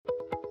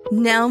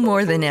Now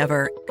more than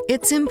ever,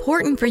 it's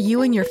important for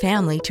you and your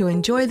family to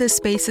enjoy the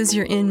spaces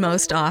you're in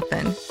most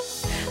often.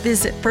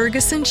 Visit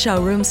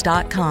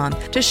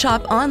FergusonShowrooms.com to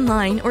shop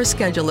online or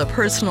schedule a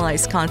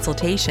personalized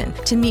consultation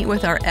to meet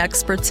with our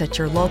experts at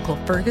your local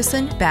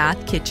Ferguson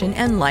Bath, Kitchen,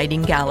 and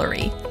Lighting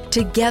Gallery.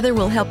 Together,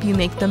 we'll help you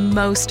make the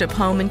most of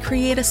home and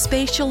create a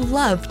space you'll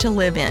love to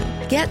live in.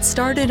 Get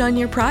started on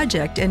your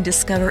project and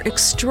discover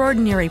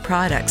extraordinary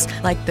products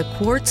like the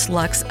Quartz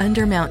Luxe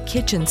Undermount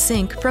Kitchen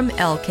Sink from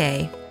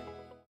LK.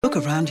 Look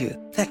around you.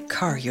 That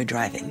car you're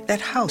driving, that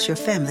house your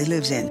family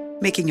lives in,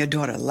 making your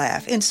daughter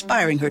laugh,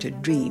 inspiring her to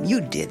dream.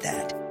 You did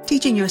that.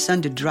 Teaching your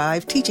son to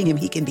drive, teaching him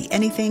he can be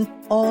anything,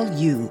 all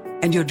you.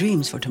 And your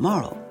dreams for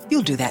tomorrow,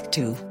 you'll do that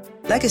too.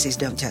 Legacies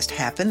don't just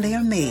happen, they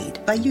are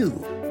made by you.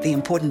 The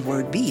important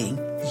word being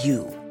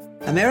you.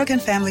 American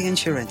Family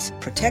Insurance,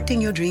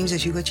 protecting your dreams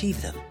as you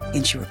achieve them.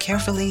 Insure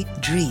carefully,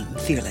 dream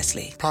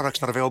fearlessly.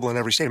 Products not available in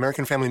every state.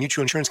 American Family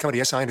Mutual Insurance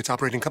Company, SI, and its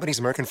operating companies.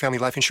 American Family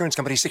Life Insurance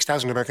Company,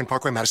 6000 American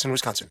Parkway, Madison,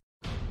 Wisconsin.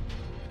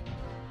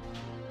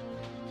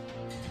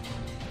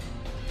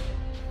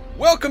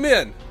 Welcome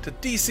in to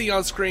DC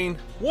On Screen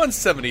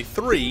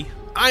 173.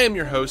 I am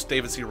your host,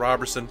 David C.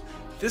 Robertson.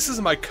 This is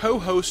my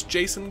co-host,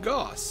 Jason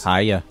Goss.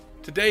 Hiya.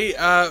 Today,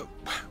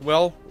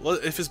 well,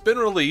 if it's been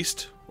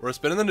released, or it's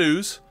been in the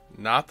news,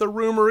 not the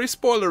rumory,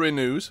 spoilery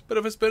news, but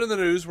if it's been in the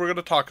news, we're going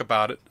to talk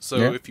about it.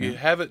 So if you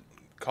haven't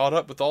caught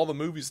up with all the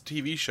movies and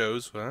TV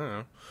shows, well, I don't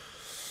know,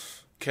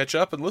 catch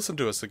up and listen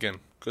to us again,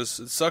 because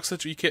it sucks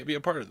that you can't be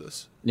a part of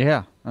this.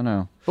 Yeah, I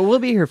know. But we'll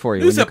be here for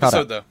you. News when you're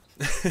episode, though.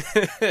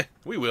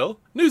 We will.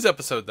 News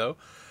episode, though.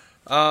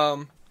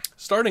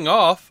 Starting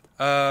off,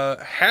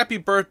 happy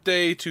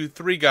birthday to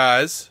three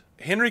guys.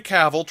 Henry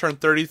Cavill turned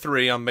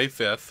 33 on May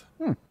 5th.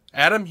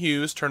 Adam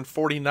Hughes turned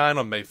 49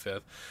 on May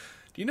 5th.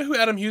 Do you know who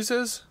Adam Hughes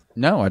is?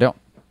 No, I don't.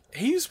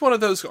 He's one of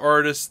those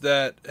artists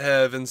that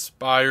have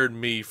inspired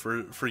me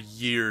for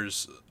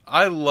years.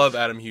 I love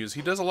Adam Hughes.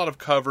 He does a lot of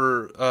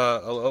cover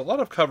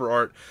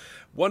art.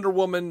 Wonder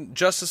Woman,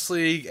 Justice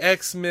League,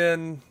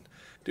 X-Men.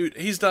 Dude,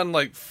 he's done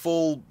like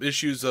full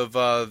issues of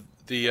the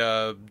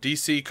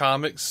DC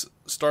Comics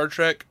Star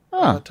Trek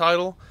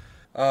title,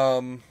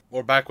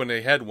 or back when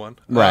they had one.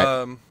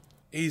 Right.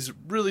 He's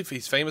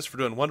famous for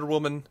doing Wonder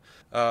Woman.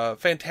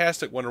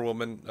 Fantastic Wonder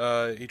Woman.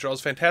 He draws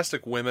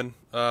fantastic women.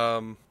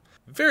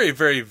 Very,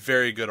 very,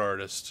 very good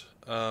artist.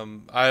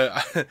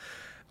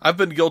 I've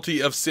been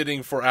guilty of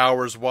sitting for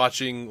hours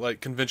watching like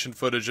convention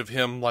footage of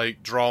him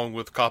like drawing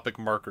with Copic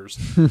markers.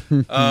 He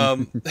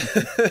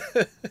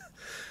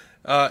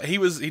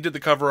did the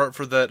cover art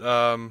for that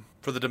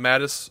for the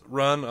DeMatteis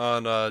run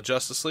on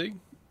Justice League.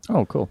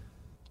 Oh, cool.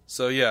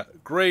 So yeah,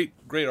 great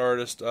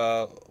artist.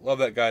 Love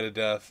that guy to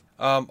death.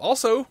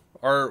 Also,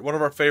 one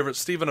of our favorites,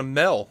 Stephen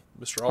Amell,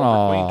 Mr.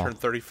 Oliver Queen, turned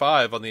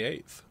 35 on the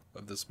 8th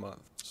of this month.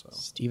 So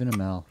Stephen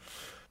Amell.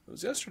 It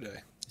was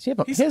yesterday.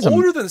 He's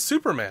older than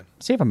Superman.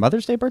 Does he have a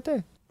Mother's Day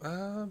birthday?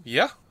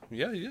 Yeah.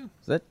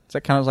 Is that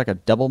kind of like a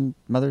double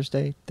Mother's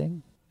Day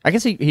thing? I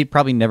guess he'd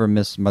probably never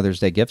miss Mother's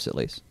Day gifts, at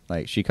least.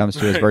 Like, she comes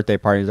to his birthday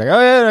party, he's like, oh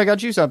yeah, I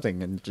got you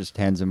something, and just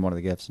hands him one of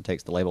the gifts and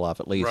takes the label off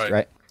at least,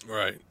 right?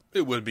 Right.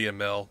 It would be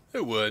Amell.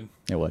 It would.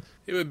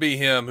 It would be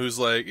him who's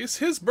like, it's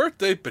his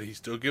birthday, but he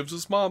still gives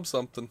his mom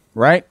something.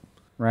 Right.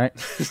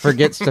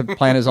 Forgets to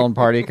plan his own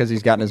party because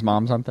he's gotten his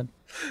mom something.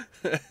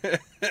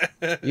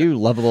 You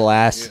lovable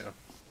ass.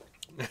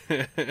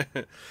 Yeah.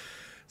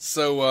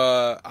 So,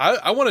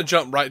 I want to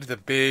jump right to the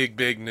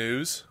big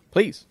news.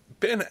 Please.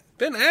 Ben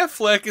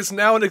Affleck is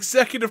now an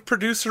executive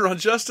producer on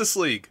Justice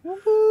League.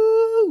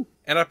 Woo-hoo!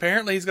 And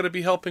apparently he's going to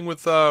be helping with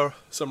some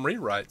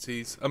rewrites.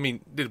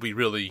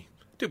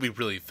 Did we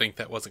really think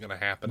that wasn't going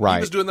to happen? Right.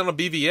 He was doing that on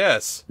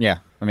BVS. Yeah,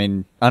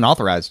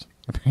 unauthorized.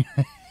 He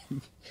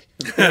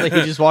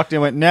just walked in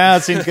and went, nah,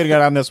 it seems good to go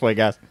down this way,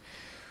 guys.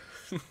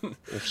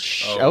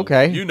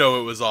 Okay. You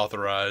know it was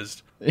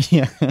authorized.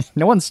 Yeah,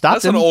 no one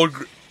stopped him.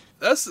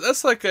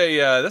 That's like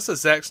a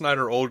Zack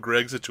Snyder old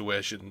Greg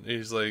situation.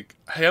 He's like,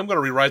 hey, I'm going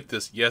to rewrite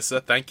this. Yes, sir.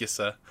 Thank you,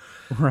 sir.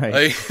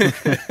 Right.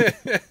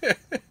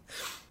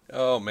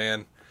 Oh,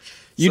 man.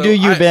 You do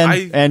you,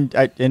 Ben,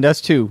 and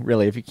us too,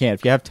 really, if you can.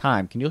 If you have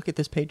time. Can you look at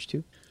this page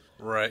too?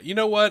 Right. You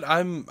know what?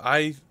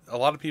 A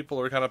lot of people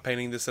are kind of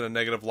painting this in a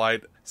negative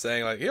light,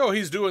 saying like,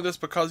 he's doing this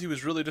because he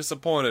was really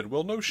disappointed.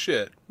 Well, no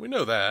shit. We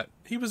know that.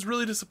 He was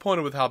really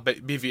disappointed with how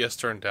BVS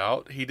turned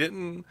out. He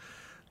didn't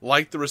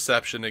like the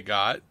reception it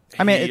got.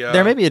 There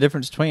may be a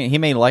difference between, he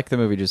may like the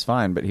movie just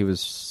fine, but he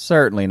was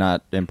certainly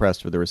not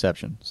impressed with the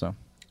reception, so.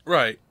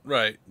 Right.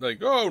 Like,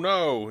 oh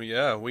no,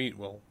 yeah, we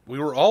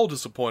were all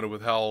disappointed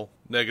with how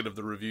negative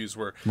the reviews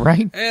were.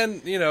 Right.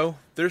 And,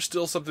 there's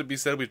still something to be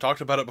said. We've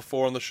talked about it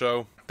before on the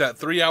show. That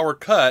 3-hour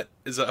cut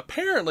is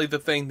apparently the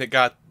thing that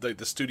got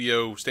the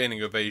studio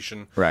standing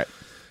ovation. Right.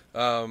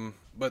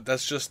 But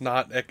that's just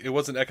not, it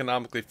wasn't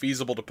economically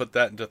feasible to put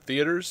that into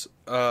theaters.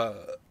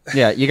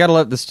 Yeah, you gotta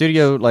let the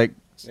studio,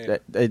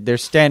 they're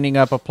standing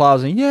up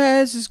applauding,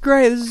 yeah, this is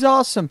great, this is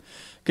awesome.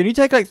 Can you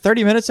take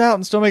 30 minutes out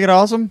and still make it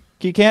awesome?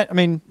 You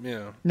can't?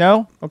 Yeah.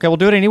 No? Okay, we'll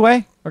do it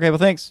anyway? Okay, well,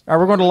 thanks. All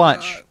right, we're going to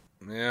lunch.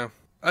 Yeah.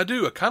 I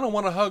do. I kind of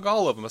want to hug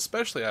all of them,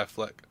 especially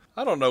Affleck.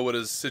 I don't know what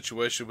his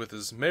situation with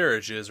his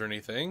marriage is or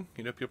anything.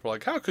 You know, people are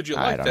like, how could you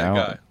like that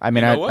guy? I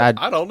mean, you know I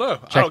don't know.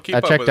 I don't keep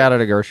up with it. I checked out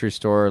at a grocery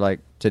store like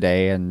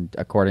today, and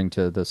according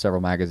to the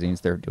several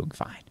magazines, they're doing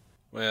fine.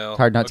 Well, it's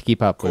hard not to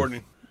keep up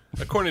with.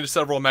 According to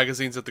several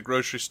magazines at the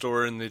grocery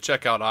store in the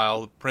checkout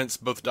aisle, Prince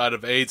both died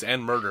of AIDS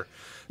and murder.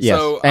 Yes,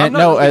 so and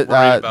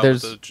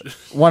there's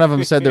one of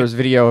them said there was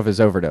video of his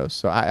overdose.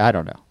 So I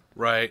don't know.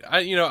 Right.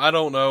 I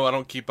don't know. I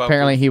don't keep up.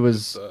 Apparently, he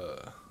was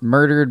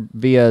murdered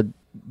via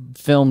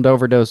filmed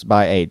overdose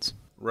by AIDS.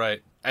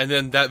 Right, and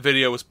then that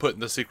video was put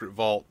in the secret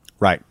vault.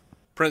 Right.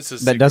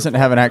 Prince's. That doesn't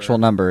have an actual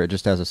number. It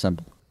just has a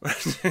symbol.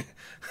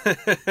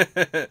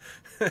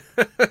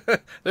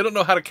 They don't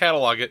know how to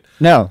catalog it.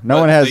 No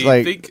one has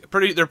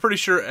they're pretty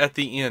sure at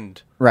the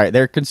end. Right,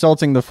 they're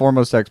consulting the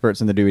foremost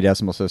experts in the Dewey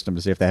Decimal System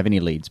to see if they have any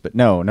leads, but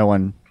no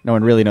one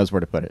really knows where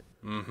to put it.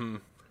 Mm-hmm.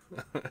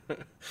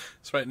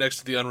 It's right next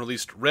to the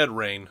unreleased Red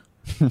Rain.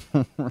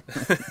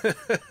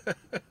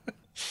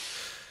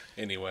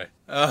 Anyway,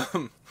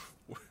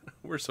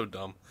 we're so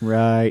dumb.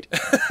 Right.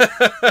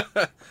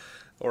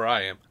 Or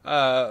I am.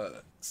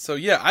 So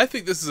yeah, I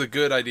think this is a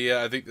good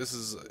idea. I think this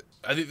is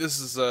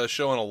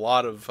showing a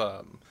lot of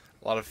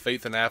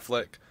faith in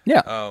Affleck.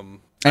 Yeah.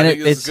 And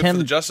it's good him for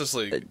the Justice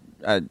League.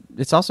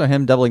 It's also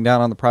him doubling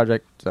down on the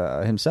project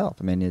himself.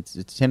 I mean,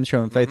 it's him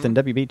showing faith in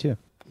WB too.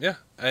 Yeah,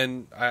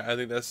 and I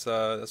think that's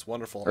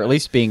wonderful. Or at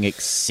least being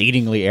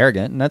exceedingly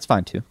arrogant, and that's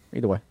fine too.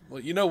 Either way. Well,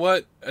 you know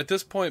what? At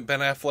this point, Ben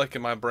Affleck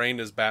in my brain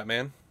is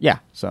Batman. Yeah.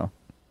 So.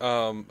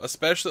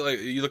 Especially like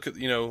you look at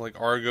like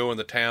Argo and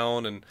the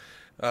town, and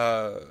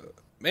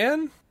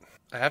man,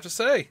 I have to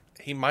say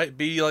he might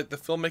be like the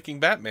filmmaking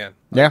Batman.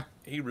 Yeah.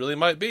 He really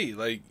might be.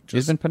 Like,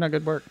 he's been putting out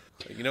good work.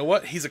 You know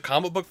what? He's a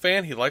comic book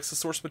fan. He likes the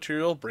source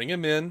material. Bring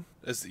him in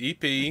as the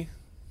EP.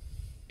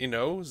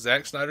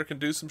 Zack Snyder can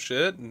do some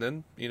shit, and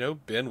then,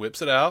 Ben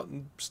whips it out,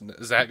 and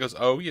Zack goes,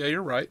 oh, yeah,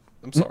 you're right.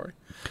 I'm sorry.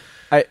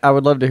 I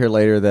would love to hear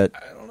later that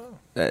I don't know.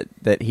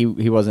 That he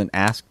wasn't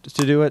asked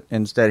to do it.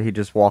 Instead, he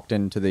just walked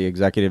into the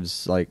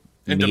executives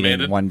meeting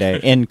demanded. one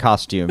day in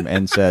costume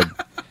and said,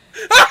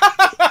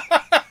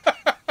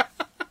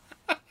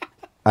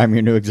 I'm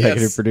your new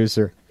executive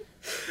producer.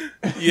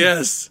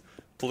 Yes,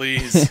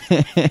 please.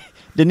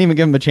 Didn't even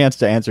give him a chance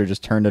to answer,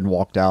 just turned and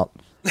walked out.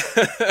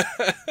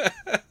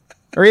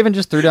 Or even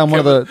just threw down one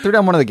of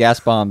the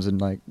gas bombs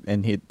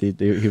and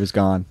he was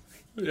gone.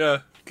 Yeah,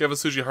 Kevin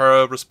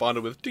Sujihara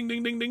responded with ding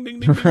ding ding ding ding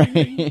ding ding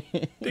ding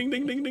ding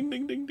ding ding ding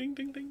ding ding ding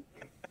ding ding.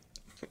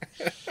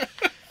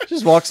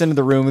 Just walks into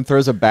the room and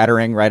throws a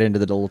batarang right into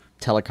the little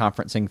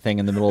teleconferencing thing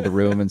in the middle of the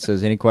room and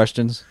says, "Any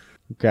questions?"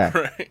 Okay.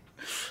 Right.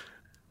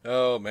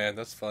 Oh man,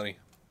 that's funny.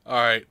 All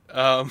right.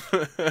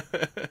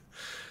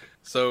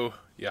 So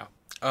yeah,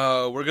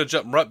 we're gonna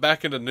jump right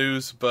back into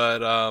news,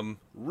 but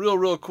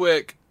real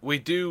quick, we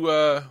do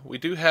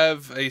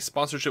have a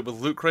sponsorship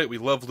with Loot Crate. We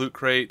love Loot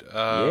Crate.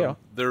 Yeah,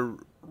 they're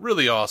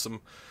really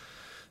awesome.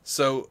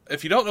 So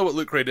if you don't know what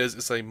Loot Crate is,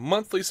 it's a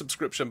monthly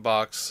subscription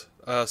box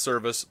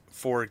service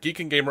for geek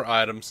and gamer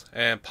items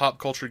and pop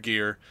culture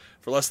gear.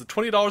 For less than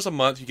 $20 a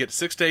month, you get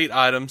 6 to 8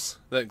 items.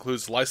 That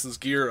includes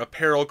licensed gear,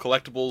 apparel,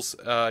 collectibles,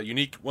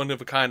 unique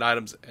one-of-a-kind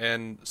items,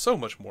 and so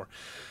much more.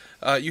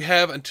 You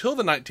have until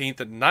the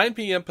 19th at 9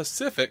 p.m.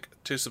 Pacific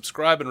to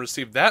subscribe and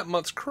receive that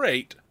month's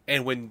crate.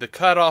 And when the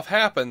cutoff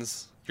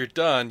happens, you're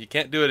done. You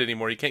can't do it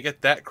anymore. You can't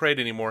get that crate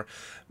anymore.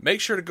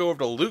 Make sure to go over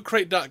to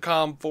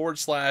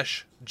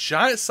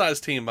lootcrate.com/giant size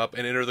team up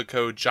and enter the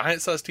code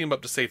giant size team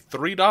up to save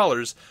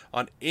 $3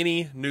 on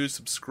any new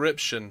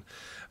subscription.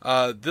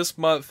 This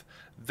month,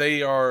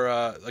 they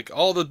are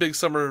all the big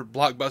summer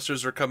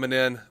blockbusters are coming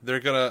in. They're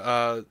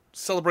gonna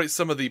celebrate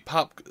some of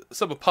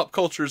pop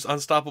culture's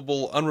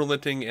unstoppable,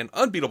 unrelenting, and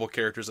unbeatable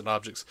characters and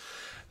objects.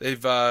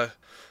 They've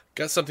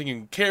got something you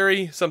can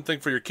carry, something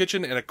for your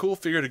kitchen, and a cool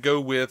figure to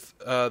go with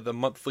the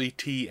monthly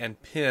tee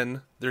and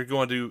pin. They're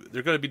going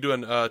to be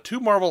doing 2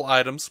 Marvel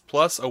items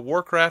plus a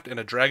Warcraft and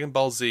a Dragon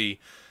Ball Z.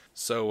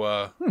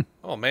 So,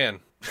 oh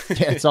man,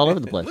 yeah, it's all over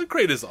the place. Loot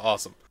Crate is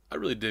awesome. I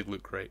really dig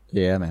Loot Crate.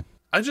 Yeah, man.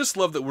 I just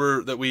love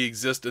that we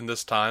exist in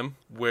this time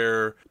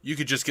where you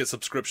could just get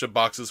subscription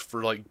boxes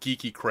for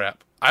geeky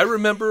crap. I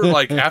remember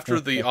after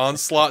the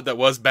onslaught that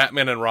was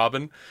Batman and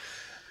Robin,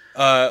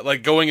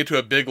 going into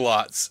a Big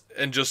Lots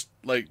and just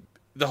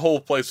the whole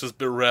place was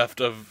bereft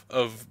of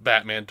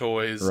Batman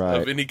toys, right,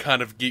 of any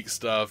kind of geek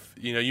stuff.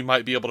 You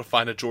might be able to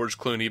find a George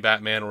Clooney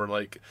Batman or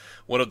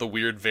one of the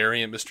weird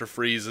variant Mr.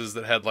 Freezes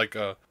that had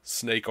a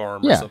snake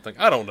arm or something.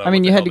 I don't know. I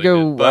mean, you had to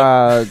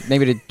go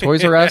maybe to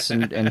Toys R Us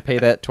and pay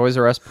that Toys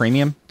R Us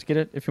premium to get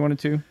it if you wanted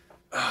to.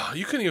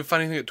 You couldn't even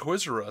find anything at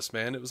Toys R Us,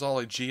 man. It was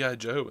all G.I.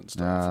 Joe and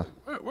stuff.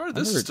 Where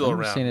this is still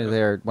around? I've seen it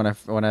there. When I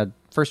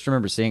first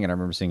remember seeing it, I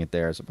remember seeing it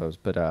there, I suppose.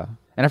 But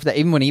and after that,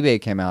 even when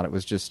eBay came out, it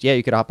was just,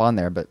 you could hop on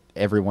there, but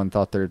everyone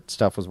thought their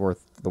stuff was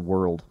worth the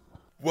world.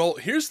 Well,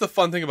 here's the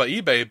fun thing about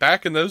eBay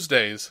back in those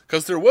days,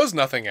 because there was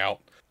nothing out.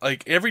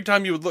 Every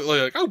time you would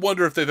look, I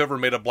wonder if they've ever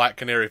made a Black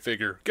Canary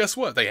figure. Guess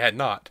what? They had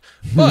not.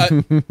 But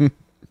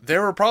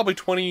there were probably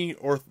 20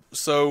 or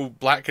so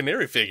Black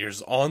Canary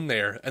figures on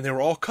there, and they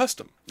were all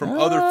custom from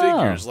other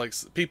figures, like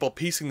people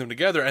piecing them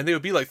together, and they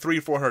would be like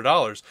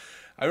 $300-400.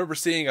 I remember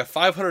seeing a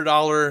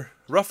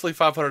roughly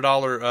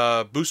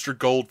 $500 Booster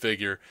Gold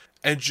figure,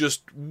 and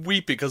just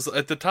weeping, because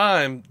at the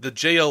time, the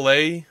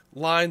JLA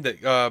line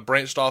that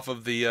branched off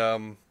of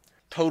the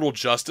Total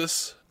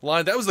Justice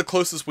line, that was the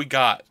closest we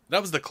got.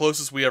 That was the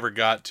closest we ever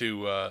got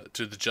to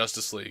the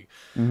Justice League,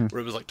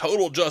 where it was like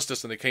Total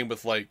Justice, and they came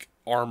with like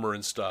armor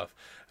and stuff.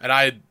 And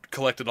I had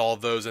collected all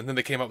of those, and then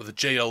they came out with the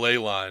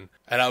JLA line,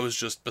 and I was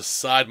just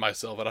beside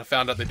myself. And I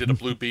found out they did a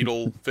Blue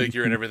Beetle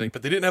figure and everything,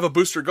 but they didn't have a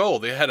Booster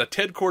Gold. They had a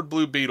Ted Cord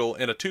Blue Beetle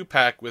in a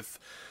 2-pack with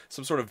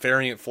some sort of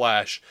variant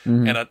Flash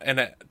and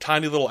a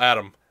tiny little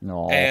Atom.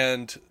 Aww.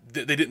 And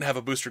they didn't have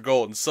a Booster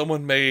Gold, and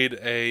someone made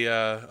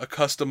a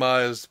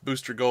customized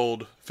Booster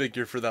Gold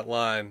figure for that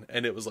line,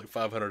 and it was like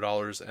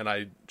 $500. And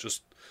I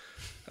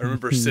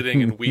remember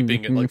sitting and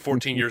weeping at like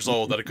 14 years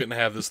old that I couldn't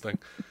have this thing.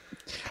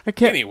 I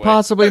can't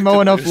possibly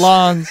mow enough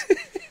lawns.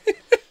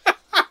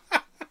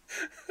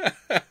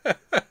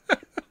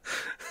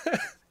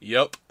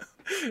 Yep.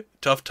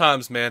 Tough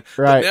times, man.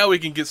 Right. But now we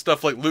can get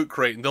stuff like Loot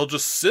Crate, and they'll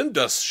just send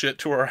us shit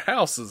to our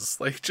houses.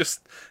 Like,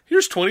 just,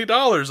 here's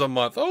 $20 a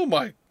month. Oh,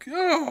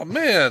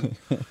 man.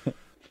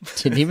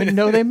 Didn't even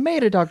know they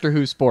made a Doctor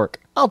Who spork.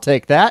 I'll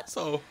take that.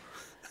 So,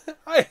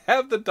 I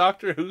have the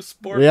Doctor Who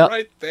spork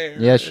right there.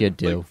 Yes, you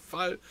do.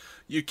 Like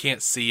you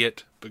can't see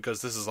it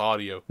because this is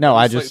audio. No,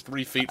 it's like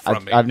 3 feet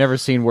from me. I've never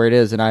seen where it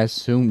is, and I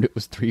assumed it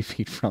was 3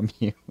 feet from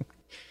you.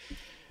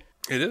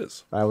 It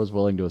is. I was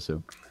willing to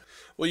assume.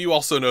 Well, you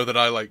also know that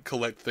I like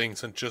collect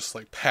things and just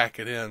like pack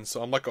it in.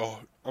 So I'm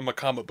a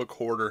comic book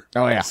hoarder.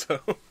 Oh yeah.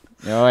 So,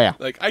 oh yeah.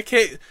 Like I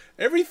can't.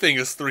 Everything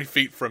is 3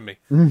 feet from me.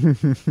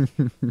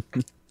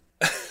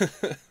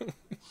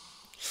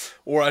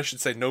 Or I should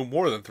say, no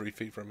more than 3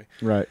 feet from me.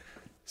 Right.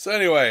 So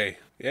anyway,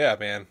 yeah,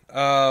 man.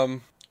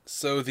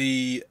 So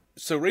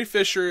Ray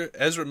Fisher,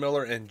 Ezra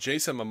Miller, and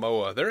Jason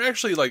Momoa, they're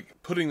actually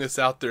like putting this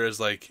out there as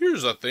like,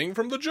 here's a thing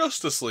from the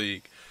Justice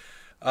League.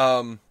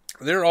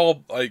 They're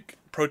all like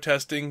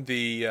protesting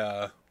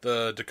the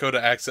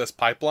Dakota Access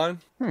Pipeline,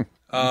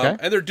 Okay.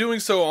 and they're doing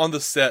so on the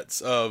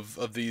sets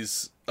of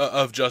these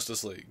of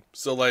Justice League.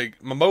 So like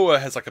Momoa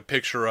has like a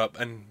picture up,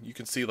 and you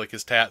can see like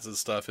his tats and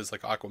stuff, his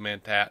like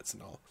Aquaman tats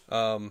and all.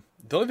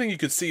 The only thing you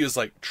could see is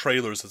like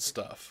trailers and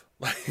stuff,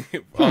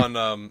 like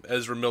on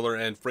Ezra Miller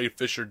and Ray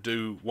Fisher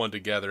do one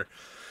together,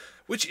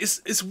 which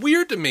is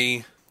weird to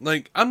me.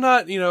 Like, I'm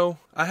not,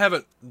 I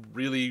haven't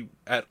really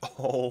at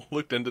all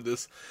looked into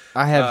this.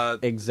 I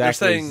have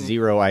exactly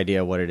zero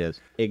idea what it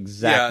is.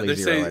 Exactly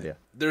zero idea.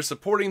 They're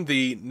supporting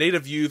the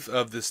native youth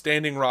of the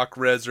Standing Rock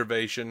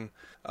Reservation.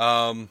 They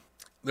don't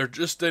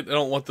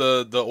want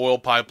the oil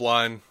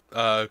pipeline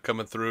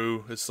coming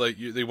through. It's like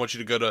they want you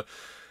to go to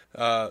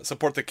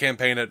support the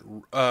campaign at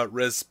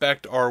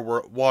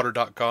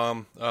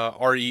respectourwater.com,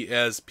 RESPECT,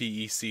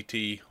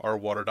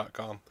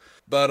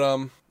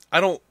 But, I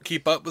don't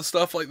keep up with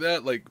stuff like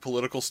that, like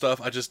political stuff.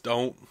 I just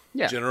don't.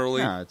 Yeah.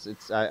 Generally. No,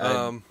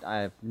 I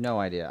have no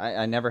idea.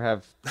 I never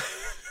have.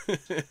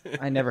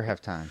 I never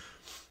have time.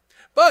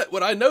 But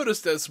what I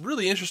noticed that's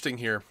really interesting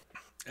here,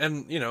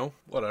 and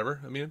whatever.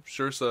 I mean, I'm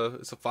sure it's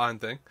a fine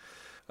thing.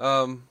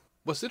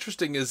 What's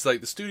interesting is like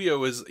the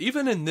studio is,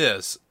 even in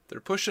this, they're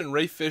pushing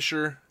Ray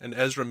Fisher and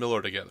Ezra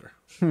Miller together.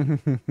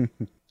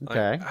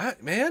 Okay. I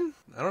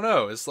don't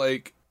know. It's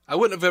like, I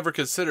wouldn't have ever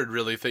considered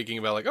really thinking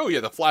about like, oh yeah,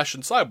 the Flash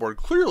and Cyborg,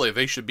 clearly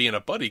they should be in a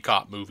buddy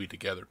cop movie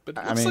together. But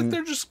it looks like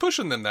they're just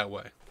pushing them that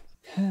way.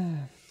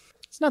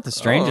 It's not the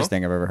strangest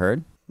thing I've ever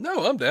heard.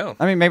 No, I'm down.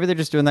 I mean, maybe they're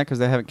just doing that because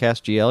they haven't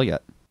cast GL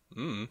yet.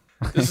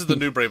 This is the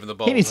new Brave and the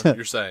Bold,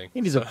 you're saying. He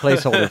needs a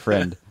placeholder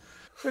friend.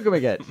 Who can we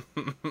get?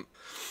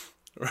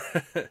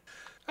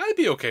 I'd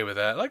be okay with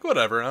that. Like,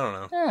 whatever, I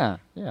don't know.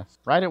 Yeah.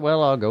 Write it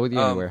well, I'll go with you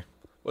anywhere.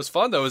 What's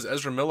fun, though, is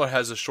Ezra Miller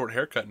has a short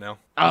haircut now.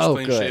 He's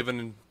clean shaven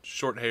and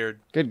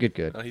short-haired.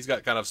 Good. He's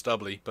got kind of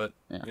stubbly, but,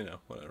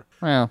 whatever.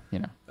 Well,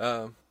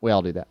 we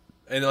all do that.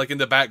 And, like, in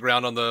the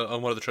background on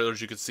one of the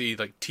trailers, you could see,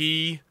 like,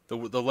 T, the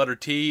letter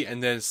T,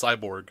 and then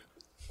Cyborg.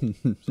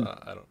 So,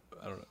 I don't know.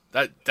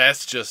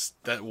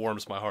 That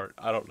warms my heart.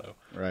 I don't know.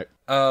 Right.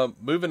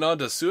 Moving on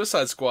to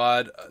Suicide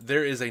Squad,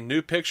 there is a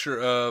new picture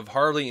of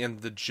Harley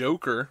and the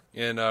Joker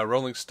in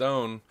Rolling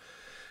Stone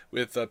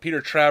with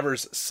Peter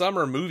Travers'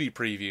 summer movie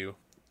preview.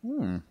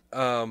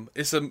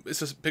 It's a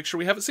picture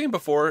we haven't seen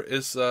before.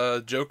 It's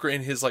Joker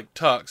in his like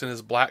tux, in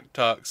his black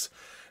tux,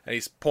 and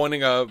he's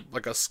pointing a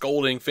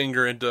scolding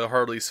finger into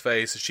Harley's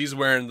face. She's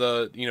wearing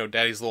the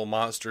Daddy's Little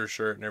Monster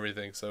shirt and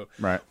everything. So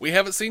we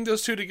haven't seen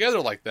those two together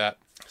like that.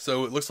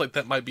 So it looks like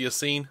that might be a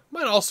scene.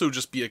 Might also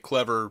just be a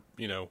clever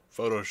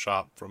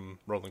Photoshop from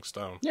Rolling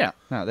Stone. Yeah,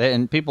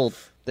 no, people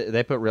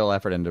they put real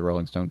effort into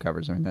Rolling Stone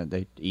covers. I mean,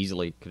 they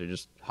easily could have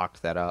just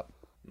hawked that up.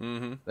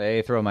 Mm-hmm.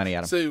 They throw money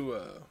at him.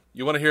 So,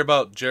 you want to hear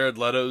about Jared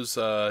Leto's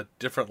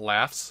different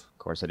laughs? Of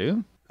course I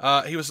do.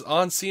 He was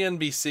on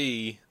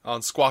CNBC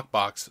on Squawk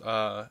Box,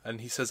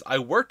 and he says, "I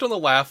worked on the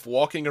laugh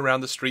walking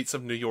around the streets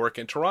of New York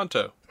and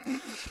Toronto."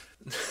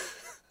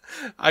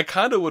 I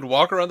kind of would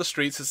walk around the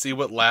streets to see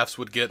what laughs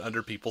would get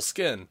under people's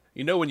skin.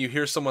 You know, when you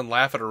hear someone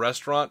laugh at a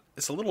restaurant,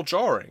 it's a little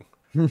jarring.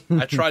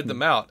 I tried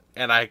them out,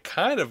 and I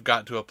kind of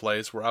got to a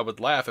place where I would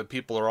laugh and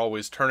people are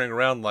always turning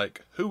around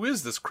like, who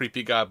is this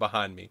creepy guy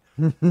behind me?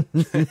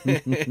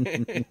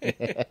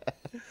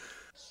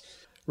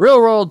 Real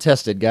world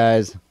tested,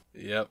 guys.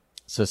 Yep.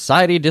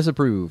 Society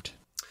disapproved.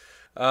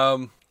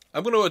 I'm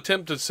going to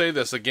attempt to say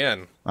this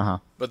again.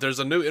 But there's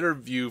a new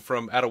interview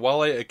from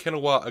Adewale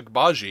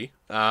Akinnuoye-Agbaje.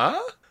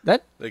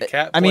 That the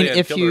cat. I mean,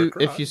 playing Killer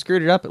if you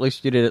screwed it up, at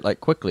least you did it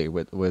like quickly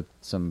with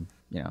some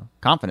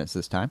confidence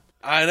this time.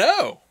 I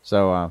know.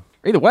 So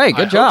either way,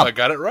 good I job. Hope I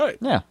got it right.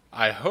 Yeah.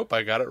 I hope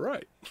I got it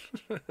right.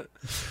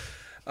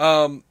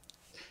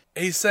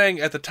 He's saying,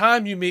 at the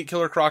time you meet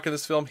Killer Croc in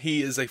this film,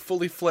 he is a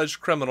fully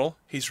fledged criminal.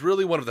 He's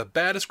really one of the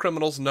baddest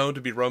criminals known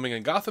to be roaming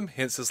in Gotham,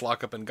 hence his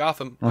lockup in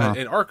Gotham,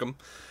 in Arkham.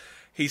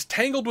 He's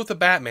tangled with the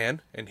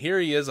Batman, and here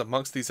he is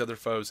amongst these other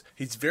foes.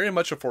 He's very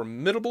much a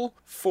formidable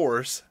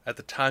force at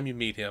the time you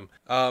meet him.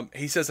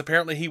 He says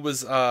apparently he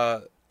was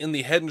in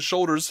the Head and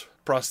Shoulders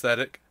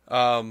prosthetic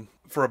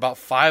for about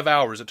 5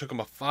 hours. It took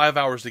him 5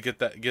 hours to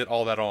get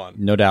all that on.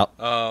 No doubt.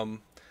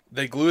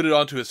 They glued it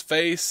onto his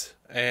face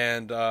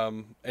and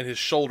his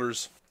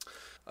shoulders.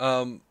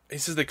 He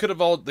says they could have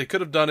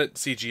done it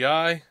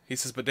CGI. He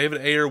says, but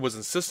David Ayer was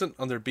insistent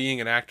on there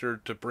being an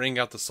actor to bring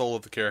out the soul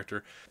of the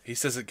character. He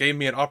says it gave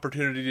me an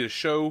opportunity to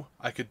show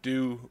I could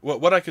do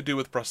what I could do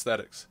with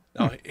prosthetics.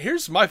 Now,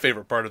 here's my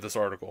favorite part of this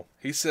article.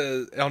 He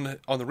says, on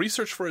the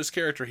research for his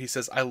character, he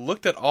says, I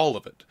looked at all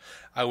of it.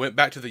 I went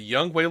back to the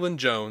young Waylon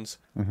Jones.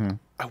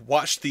 I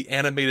watched the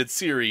animated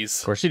series.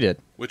 Of course you did.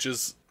 Which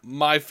is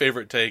my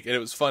favorite take, and it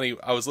was funny.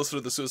 I was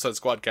listening to the Suicide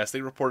Squad cast.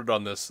 They reported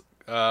on this.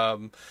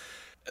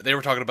 They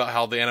were talking about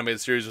how the animated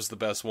series was the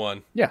best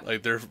one. Yeah.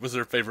 Like, was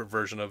their favorite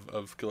version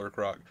of Killer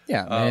Croc.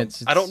 Yeah.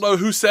 It's... I don't know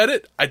who said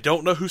it.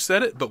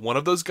 But one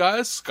of those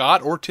guys,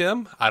 Scott or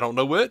Tim, I don't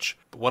know which,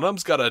 but one of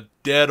them's got a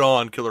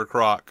dead-on Killer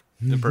Croc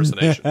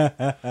impersonation.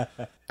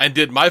 And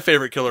did my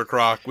favorite Killer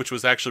Croc, which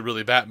was actually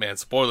really Batman,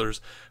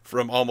 spoilers,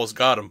 from Almost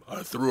Got Him.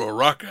 I threw a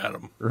rock at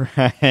him.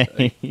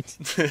 Right.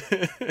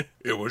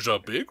 It was a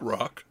big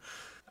rock.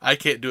 I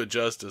can't do it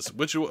justice.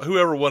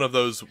 Whoever one of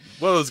those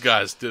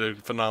guys did a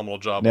phenomenal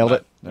job. Nailed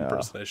of it.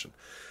 Impersonation.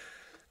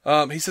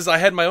 He says, I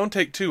had my own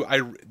take too.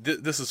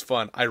 This is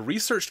fun. I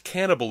researched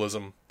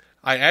cannibalism.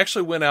 I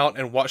actually went out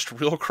and watched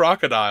real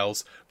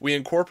crocodiles. We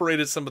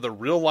incorporated some of the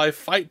real life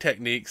fight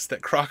techniques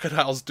that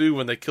crocodiles do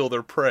when they kill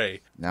their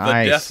prey.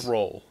 Nice. The death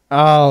roll.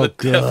 Oh, the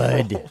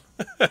good.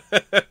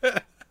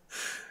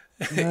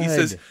 He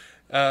says,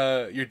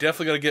 you're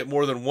definitely going to get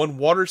more than one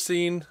water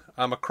scene.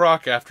 I'm a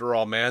croc after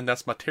all, man.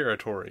 That's my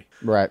territory.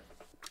 Right.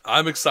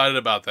 I'm excited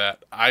about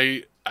that.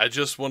 I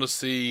just want to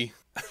see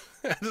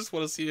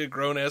a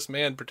grown ass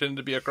man pretending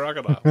to be a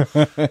crocodile.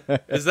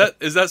 Is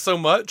that so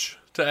much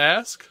to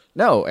ask?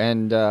 No,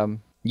 and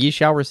ye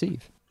shall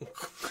receive.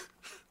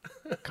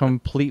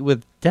 Complete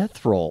with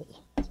death roll.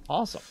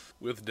 Awesome.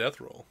 With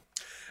death roll.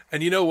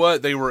 And you know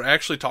what? They were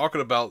actually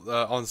talking about,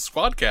 on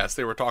Squadcast,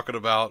 they were talking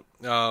about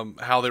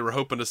how they were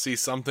hoping to see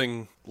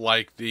something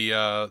like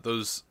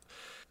those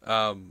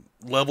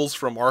levels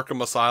from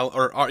Arkham Asylum,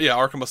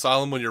 Arkham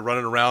Asylum, when you're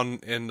running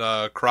around in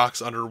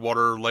Croc's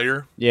underwater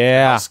lair.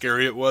 Yeah. How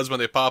scary it was when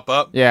they pop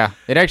up. Yeah,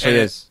 it actually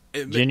is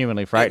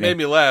genuinely frightening. It made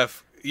me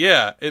laugh.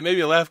 Yeah, it made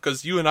me laugh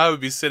because you and I would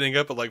be sitting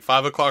up at like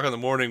 5 o'clock in the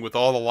morning with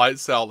all the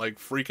lights out, like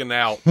freaking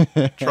out,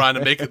 trying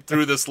to make it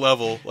through this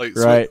level, like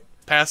right.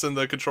 Passing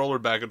the controller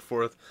back and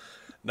forth,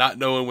 not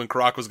knowing when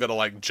Croc was gonna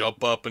like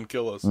jump up and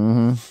kill us.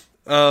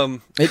 Mm-hmm.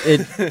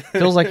 It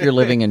feels like you're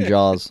living in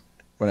Jaws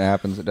when it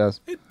happens. It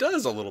does. It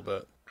does a little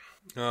bit.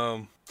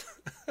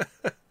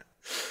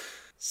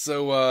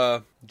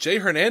 So Jay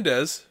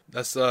Hernandez,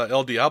 that's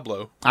El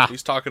Diablo.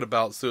 He's talking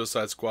about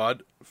Suicide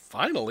Squad.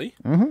 Finally,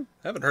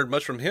 haven't heard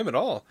much from him at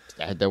all.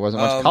 There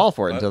wasn't much call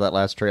for it until that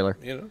last trailer.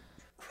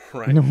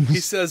 Right? He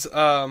says,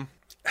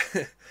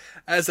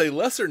 as a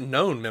lesser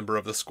known member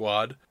of the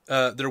squad,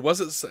 there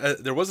wasn't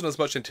as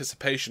much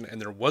anticipation,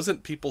 and there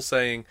wasn't people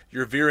saying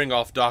you're veering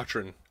off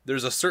doctrine.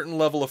 There's a certain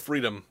level of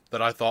freedom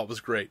that I thought was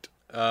great.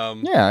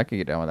 Yeah, I could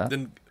get down with that.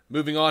 Then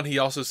moving on, he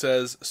also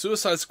says,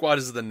 Suicide Squad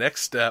is the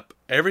next step.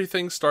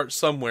 Everything starts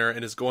somewhere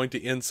and is going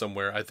to end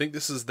somewhere. I think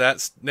this is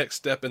that next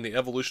step in the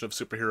evolution of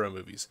superhero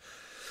movies.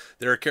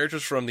 There are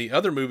characters from the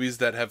other movies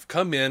that have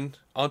come in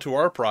onto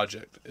our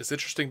project. It's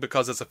interesting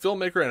because as a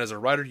filmmaker and as a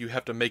writer, you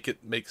have to make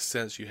it make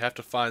sense. You have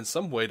to find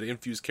some way to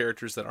infuse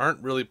characters that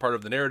aren't really part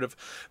of the narrative,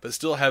 but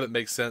still have it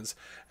make sense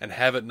and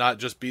have it not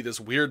just be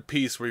this weird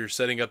piece where you're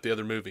setting up the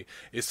other movie.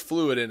 It's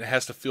fluid and it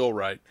has to feel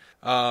right.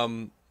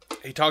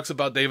 He talks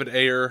about David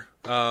Ayer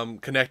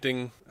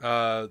connecting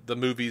the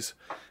movies.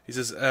 He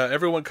says,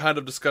 everyone kind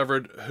of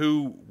discovered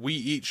who we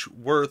each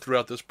were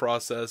throughout this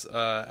process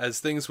as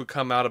things would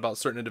come out about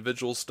certain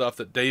individuals, stuff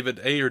that David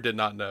Ayer did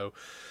not know.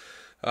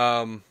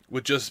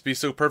 would just be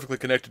so perfectly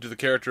connected to the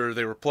character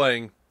they were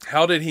playing.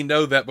 How did he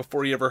know that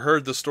before he ever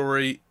heard the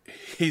story?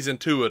 He's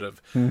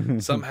intuitive.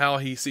 Somehow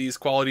he sees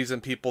qualities in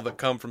people that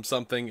come from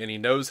something, and he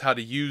knows how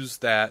to use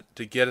that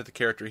to get at the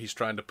character he's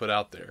trying to put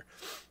out there.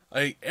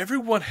 Like,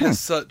 everyone has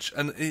such,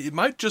 and it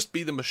might just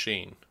be the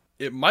machine.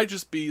 It might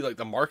just be like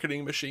the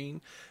marketing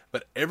machine,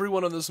 but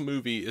everyone in this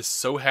movie is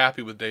so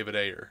happy with David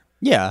Ayer.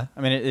 Yeah,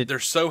 I mean, they're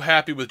so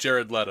happy with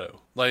Jared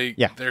Leto. Like,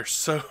 yeah. they're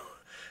so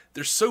positive about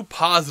this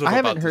movie. I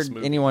haven't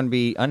heard anyone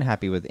be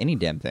unhappy with any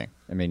damn thing.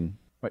 I mean,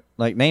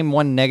 like, name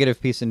one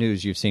negative piece of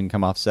news you've seen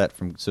come off set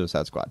from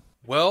Suicide Squad.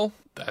 Well,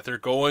 that they're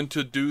going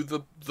to do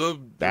but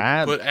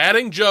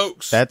adding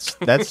jokes. That's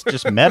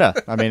just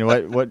meta. I mean,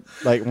 what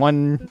like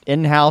one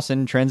in-house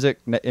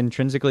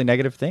intrinsically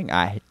negative thing?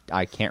 I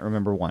can't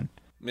remember one.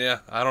 Yeah,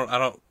 I don't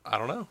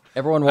know.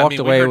 Everyone walked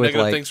away with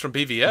negative like things from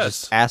BVS.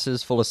 Just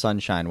asses full of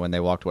sunshine when they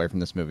walked away from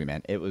this movie,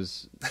 man. It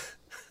was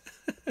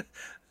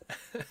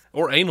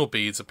or anal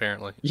beads,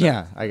 apparently.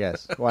 Yeah, I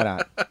guess. Why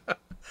not?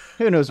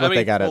 Who knows what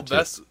they got up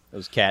to?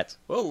 Those cats.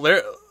 Well,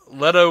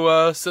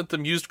 Leto sent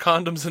them used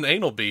condoms and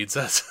anal beads.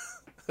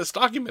 That's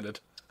documented.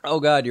 Oh,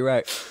 God, you're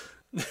right.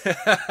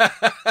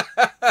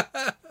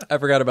 I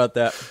forgot about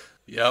that.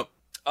 Yep.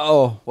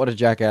 Oh, what a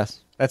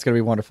jackass. That's going to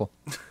be wonderful.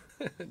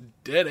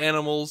 Dead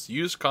animals,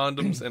 used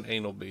condoms, and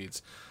anal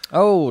beads.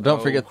 Oh,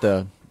 don't forget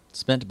the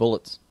spent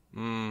bullets.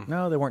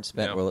 No, they weren't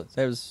spent bullets.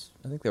 I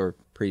think they were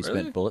pre-spent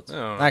Really? bullets.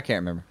 Oh. I can't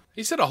remember.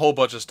 He said a whole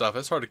bunch of stuff.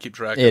 It's hard to keep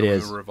track It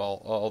is. of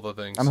all the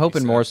things. I'm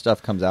hoping more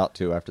stuff comes out,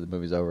 too, after the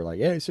movie's over. Like,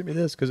 yeah, he sent me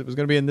this because it was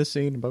going to be in this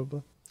scene and blah,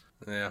 blah,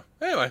 blah. Yeah.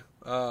 Anyway,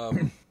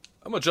 I'm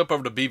going to jump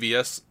over to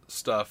BVS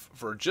stuff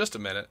for just a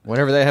minute.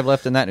 Whatever they have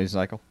left in that news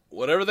cycle.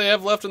 Whatever they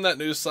have left in that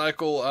news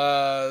cycle,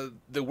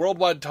 the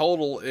worldwide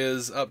total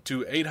is up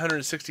to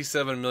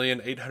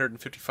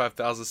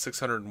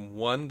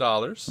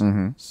 $867,855,601.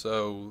 Mm-hmm.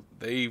 So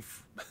they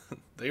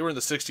were in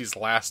the 60s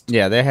last.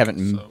 Yeah, they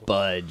haven't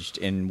budged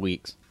in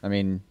weeks. I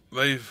mean,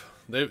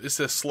 it's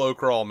a slow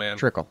crawl, man.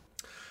 Trickle.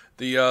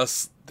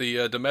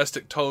 The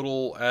domestic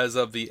total as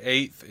of the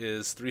 8th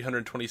is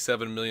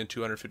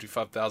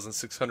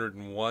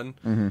 327,255,601.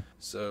 Mm-hmm.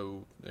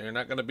 So they're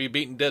not going to be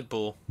beating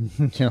Deadpool.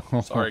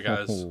 No. Sorry,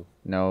 guys.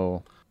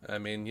 No. I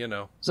mean,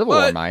 Civil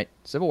War might.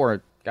 Civil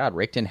War, God,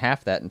 raked in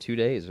half that in 2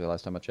 days the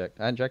last time I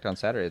checked. I hadn't checked on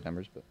Saturday's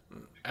numbers, but...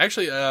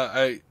 Actually,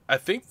 I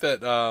think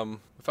that,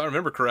 if I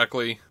remember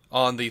correctly,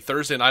 on the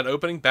Thursday night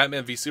opening,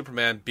 Batman v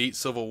Superman beat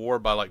Civil War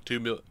by like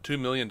 $2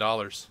 million. Oh,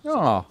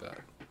 like that.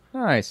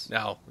 Nice.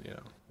 Now,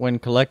 When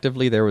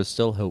collectively there was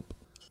still hope.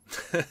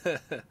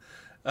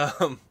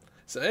 So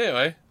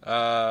anyway,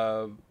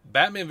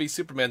 Batman v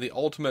Superman, the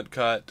Ultimate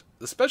Cut,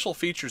 the special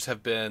features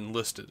have been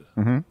listed.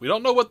 Mm-hmm. We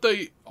don't know what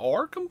they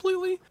are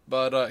completely,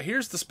 but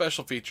here's the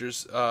special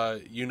features.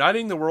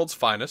 Uniting the World's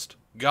Finest,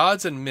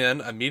 Gods and Men,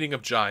 A Meeting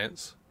of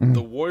Giants,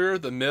 The Warrior,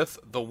 the Myth,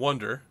 the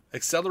Wonder,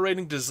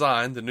 Accelerating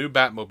Design, the New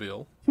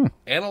Batmobile,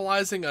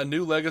 Analyzing a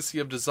New Legacy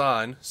of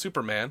Design,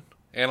 Superman,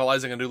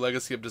 Analyzing a New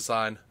Legacy of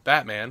Design,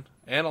 Batman,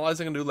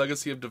 Analyzing a New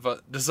Legacy of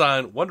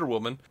Design, Wonder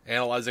Woman,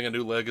 Analyzing a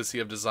New Legacy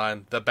of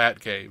Design, The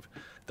Batcave,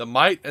 The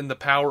Might and the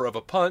Power of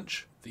a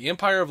Punch, The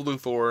Empire of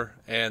Luthor,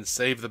 and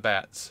Save the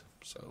Bats.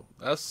 So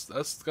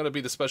that's going to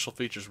be the special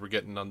features we're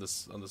getting on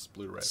this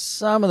Blu-ray.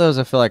 Some of those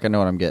I feel like I know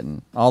what I'm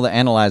getting. All the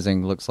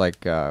analyzing looks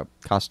like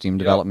costume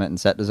development and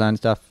set design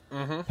stuff.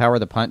 Mm-hmm. Power of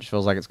the Punch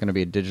feels like it's going to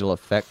be a digital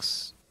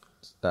effects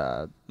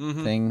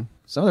thing.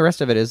 Some of the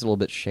rest of it is a little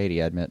bit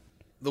shady, I admit.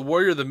 The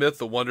Warrior, the Myth,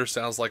 the Wonder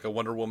sounds like a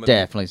Wonder Woman.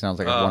 Definitely sounds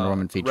like a Wonder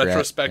Woman feature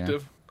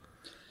retrospective. Yeah.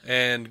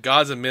 And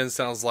Gods and Men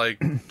sounds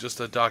like just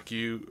a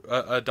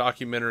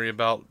documentary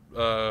about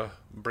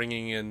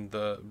bringing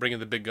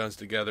the big guns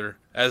together,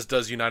 as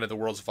does United the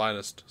World's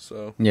Finest.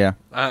 So yeah,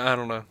 I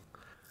don't know.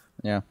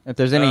 Yeah, if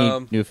there's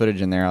any new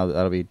footage in there,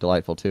 that'll be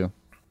delightful too.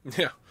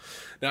 Yeah.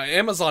 Now,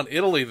 Amazon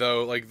Italy,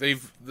 though, like the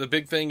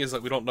big thing is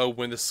that we don't know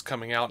when this is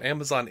coming out.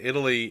 Amazon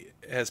Italy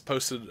has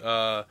posted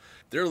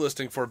their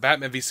listing for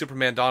Batman v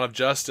Superman: Dawn of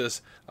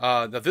Justice.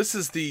 Now, this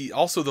is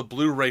also the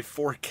Blu-ray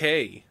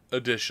 4K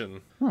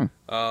edition.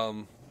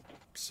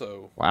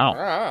 So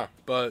wow.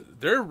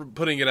 But they're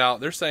putting it out.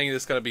 They're saying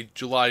it's going to be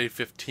July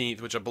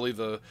 15th, which I believe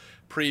the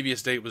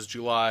previous date was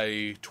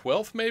July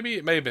 12th. Maybe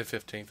it may have been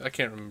 15th. I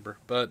can't remember,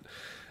 but.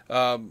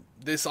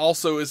 This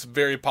also is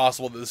very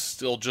possible that this is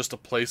still just a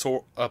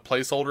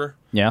placeholder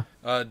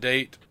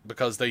date,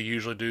 because they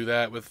usually do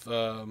that with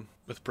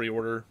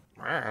pre-order.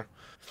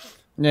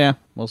 Yeah,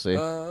 we'll see.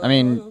 I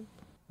mean,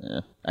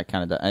 I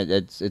kind of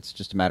it's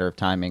just a matter of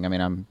timing. I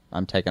mean,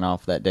 I'm taking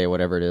off that day,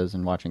 whatever it is,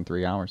 and watching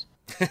 3 hours.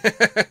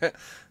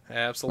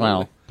 Absolutely.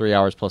 Well, 3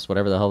 hours plus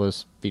whatever the hell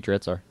those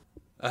featurettes are.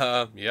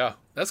 Yeah,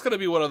 that's gonna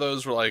be one of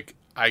those where like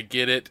I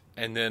get it,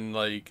 and then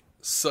like.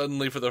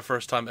 Suddenly, for the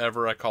first time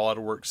ever, I call out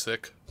of work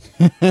sick.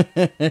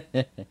 And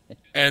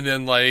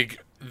then,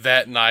 like,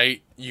 that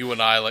night, you and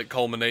I, like,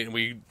 culminate and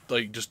we,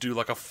 like, just do,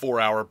 like, a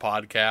 4-hour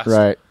podcast.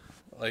 Right.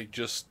 Like,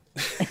 just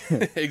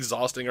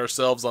exhausting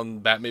ourselves on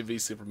Batman v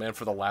Superman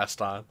for the last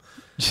time.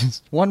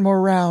 Just one more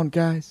round,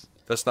 guys.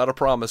 That's not a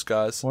promise,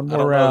 guys. One I more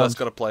don't know round. how that's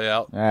going to play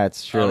out.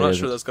 That's surely I'm not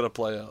isn't. sure that's going to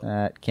play out.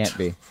 That can't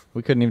be.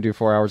 We couldn't even do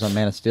 4 hours on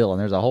Man of Steel, and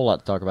there's a whole lot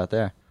to talk about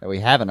there that we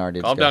haven't already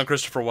discussed. Calm down,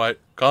 Christopher White.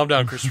 Calm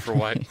down, Christopher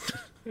White.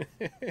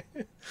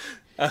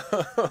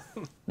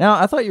 Now,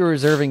 I thought you were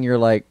reserving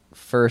your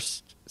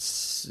first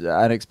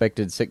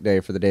unexpected sick day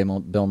for the day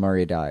Bill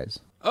Murray dies.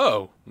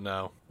 Oh,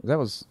 no. That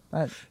was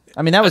my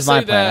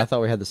plan. that- I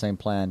thought we had the same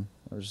plan.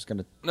 I was just going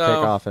to No,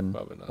 take off and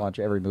probably not. watch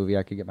every movie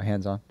I could get my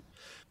hands on.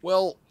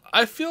 Well,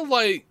 I feel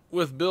like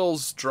with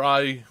Bill's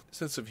dry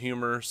sense of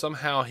humor,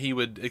 somehow he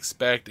would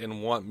expect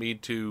and want me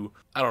to,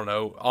 I don't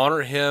know,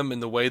 honor him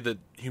in the way that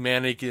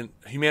humanity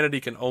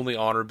can only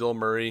honor Bill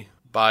Murray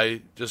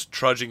by just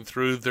trudging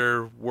through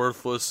their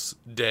worthless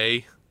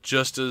day,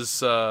 just as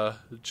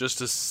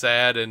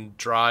sad and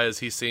dry as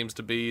he seems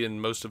to be in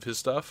most of his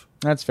stuff.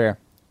 That's fair.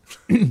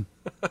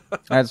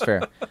 That's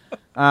fair.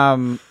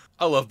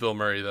 I love Bill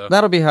Murray though.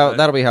 That'll be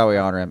how we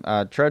honor him.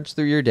 Trudge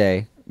through your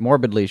day,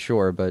 morbidly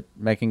sure, but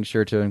making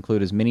sure to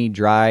include as many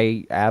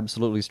dry,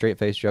 absolutely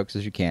straight-faced jokes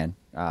as you can.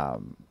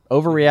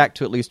 Overreact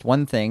to at least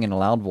one thing in a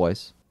loud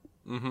voice,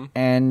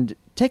 and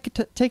take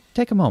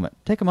a moment.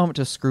 Take a moment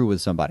to screw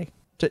with somebody.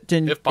 To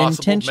If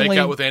possible, intentionally make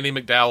out with Andy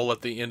McDowell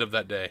at the end of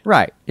that day.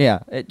 Right? Yeah.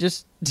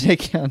 Just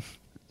take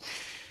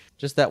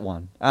just that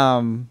one.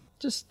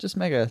 Just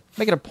make it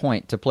a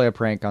point to play a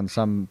prank on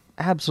some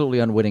absolutely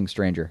unwitting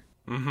stranger.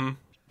 Mm-hmm.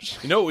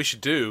 You know what we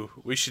should do?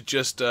 We should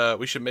just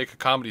we should make a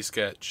comedy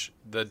sketch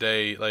the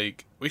day,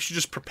 we should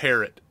just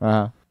prepare it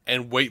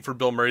and wait for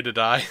Bill Murray to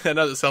die. I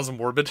know that sounds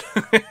morbid,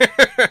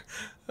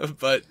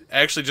 but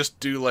actually just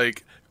do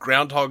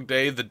Groundhog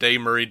Day the day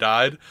Murray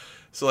died.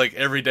 So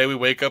every day we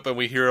wake up and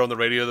we hear on the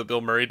radio that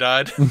Bill Murray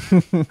died,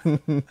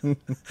 and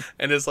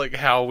it's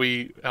how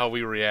we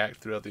react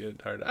throughout the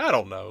entire day. I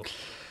don't know.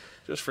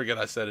 Just forget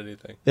I said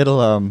anything.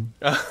 It'll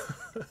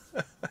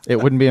it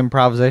wouldn't be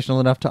improvisational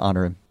enough to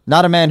honor him.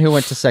 Not a man who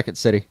went to Second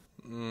City.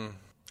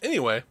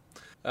 Anyway,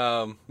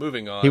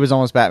 moving on. He was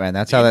almost Batman.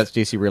 That's how that's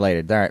DC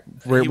related. All right,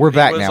 we're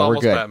back now.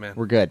 We're good. Batman.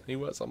 We're good. He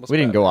was almost. We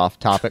didn't Batman. go off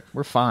topic.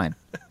 We're fine.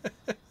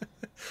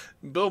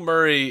 Bill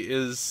Murray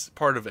is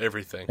part of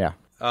everything. Yeah.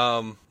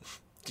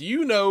 Do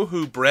you know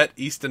who Bret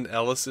Easton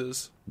Ellis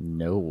is?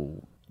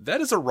 No.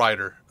 That is a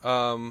writer.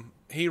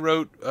 He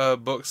wrote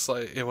books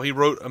he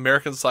wrote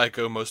American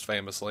Psycho most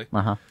famously.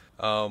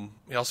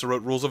 He also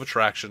wrote Rules of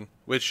Attraction,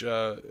 which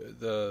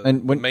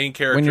the main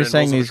character. When you're in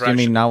saying Rules of these, do you mean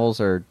Attraction- novels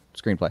or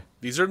screenplay?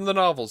 These are the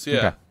novels, yeah.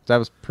 Okay. So I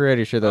was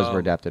pretty sure those were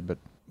adapted, but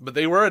But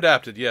they were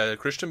adapted, yeah.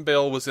 Christian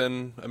Bale was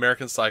in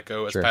American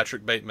Psycho as Sure.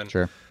 Patrick Bateman.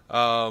 Sure.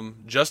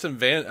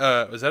 Justin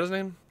is that his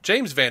name?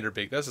 James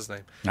Vanderbeek, that's his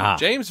name. Ah.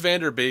 James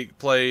Vanderbeek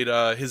played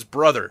his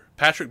brother,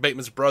 Patrick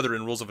Bateman's brother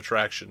in Rules of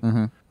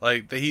Attraction.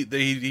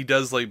 He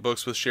does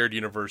books with shared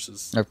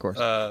universes. Of course.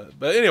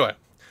 But anyway,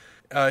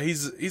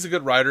 he's a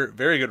good writer,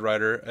 very good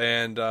writer,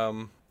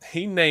 and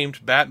he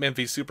named Batman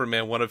v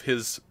Superman one of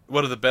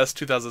the best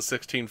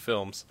 2016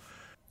 films.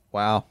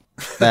 wow,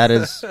 that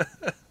is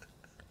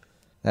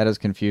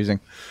confusing.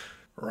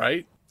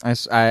 Right?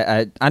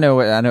 I know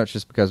it's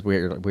just because we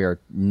are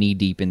knee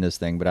deep in this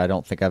thing, but I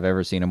don't think I've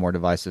ever seen a more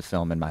divisive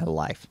film in my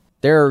life.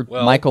 There are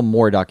Michael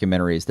Moore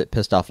documentaries that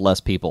pissed off less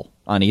people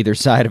on either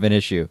side of an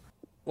issue.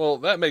 Well,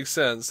 that makes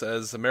sense,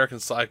 as American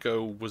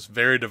Psycho was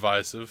very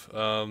divisive.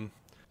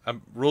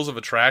 Rules of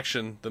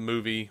Attraction, the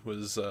movie,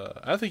 was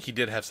I think he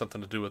did have something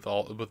to do with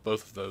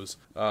both of those,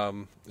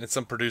 and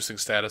some producing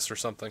status or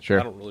something. Sure.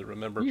 I don't really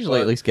remember. Usually,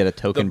 But at least get a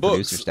token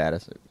producer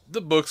status.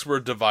 The books were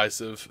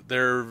divisive.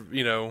 They're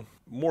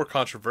more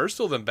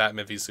controversial than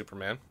Batman v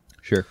Superman.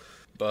 Sure.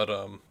 But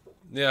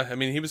yeah, I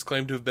mean, he was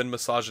claimed to have been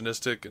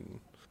misogynistic and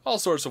all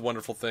sorts of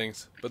wonderful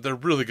things. But they're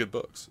really good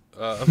books.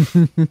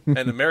 And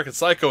American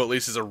Psycho, at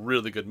least, is a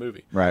really good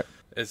movie. Right.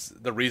 It's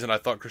the reason I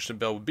thought Christian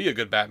Bale would be a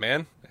good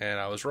Batman, and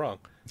I was wrong.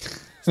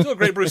 Still a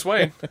great Bruce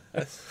Wayne.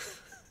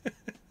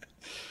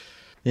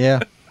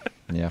 Yeah.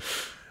 Yeah.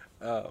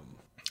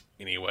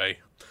 Anyway,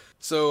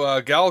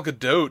 so Gal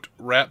Gadot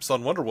raps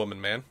on Wonder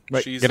Woman, man.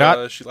 Wait, She's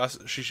Gadot?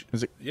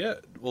 Is it? Yeah,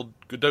 well,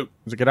 Gadot.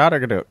 Is it Gadot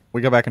or Gadot?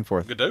 We go back and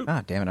forth. Gadot.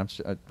 Ah, damn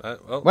it!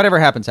 Well, Whatever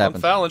happens. On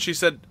Fallon, she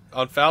said it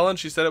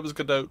was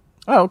Gadot.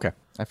 Oh, okay.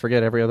 I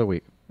forget every other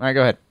week. All right,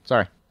 go ahead.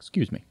 Sorry.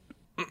 Excuse me.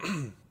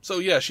 So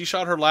yeah, she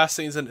shot her last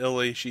scenes in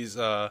Italy. She's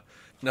now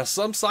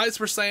some sites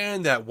were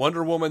saying that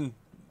Wonder Woman,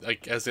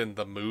 as in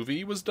the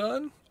movie, was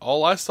done.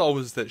 All I saw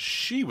was that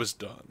she was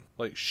done.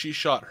 She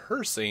shot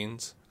her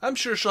scenes. I'm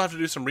sure she'll have to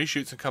do some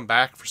reshoots and come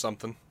back for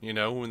something,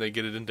 when they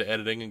get it into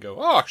editing and go,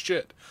 oh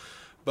shit.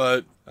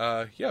 But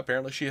yeah,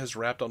 apparently she has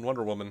wrapped on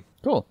Wonder Woman.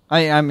 Cool.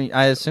 I mean,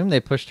 I assume they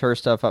pushed her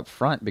stuff up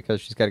front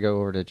because she's got to go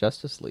over to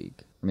Justice League.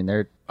 I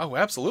mean, Oh,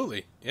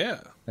 absolutely.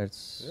 Yeah.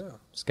 It's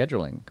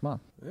scheduling. Come on.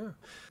 Yeah.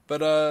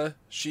 But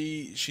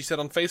she said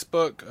on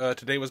Facebook,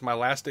 today was my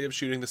last day of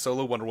shooting the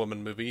solo Wonder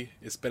Woman movie.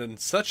 It's been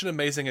such an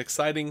amazing,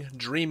 exciting,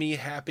 dreamy,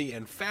 happy,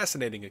 and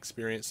fascinating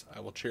experience.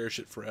 I will cherish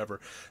it forever.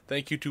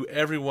 Thank you to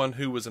everyone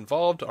who was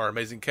involved, our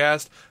amazing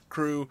cast,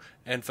 crew,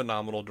 and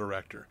phenomenal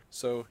director.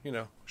 So,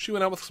 she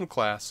went out with some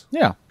class.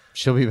 Yeah.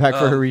 She'll be back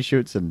for her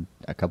reshoots in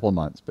a couple of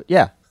months. But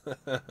yeah,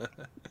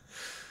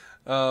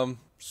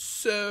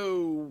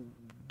 So,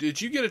 did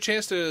you get a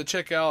chance to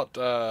check out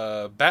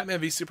Batman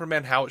v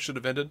Superman: How It Should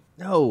Have Ended?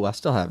 No, I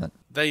still haven't.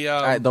 They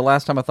the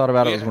last time I thought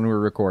about it was when we were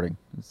recording.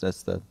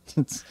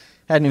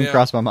 Hadn't even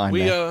crossed my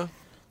mind.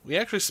 We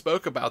actually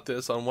spoke about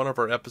this on one of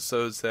our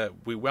episodes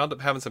that we wound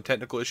up having some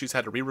technical issues,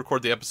 had to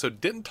re-record the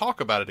episode, didn't talk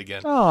about it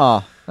again.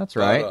 Oh, that's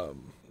right.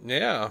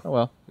 Yeah. Oh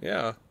well.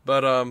 Yeah.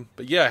 But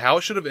yeah, How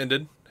It Should Have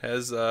Ended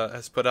has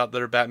put out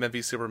their Batman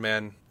v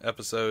Superman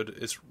episode.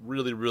 It's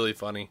really, really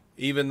funny.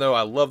 Even though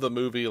I love the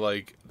movie,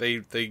 like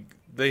they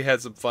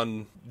had some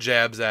fun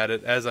jabs at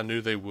it, as I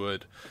knew they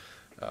would.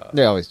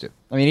 They always do.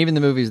 I mean, even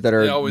the movies that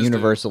are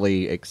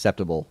universally do.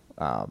 acceptable,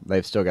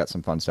 they've still got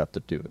some fun stuff to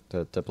do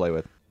to play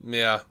with.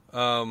 Yeah.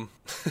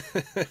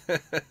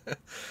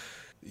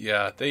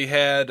 Yeah, they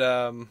had,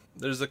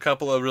 there's a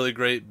couple of really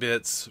great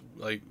bits,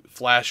 like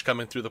Flash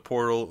coming through the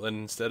portal, and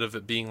instead of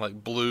it being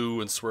like blue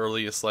and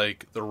swirly, it's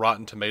like the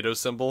Rotten Tomato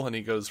symbol, and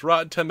he goes,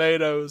 Rotten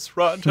Tomatoes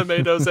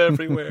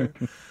everywhere.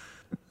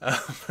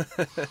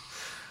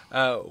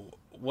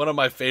 One of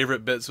my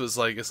favorite bits was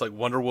like, it's like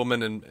Wonder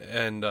Woman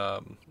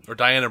or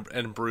Diana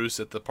and Bruce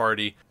at the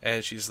party,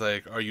 and she's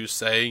like, are you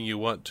saying you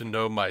want to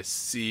know my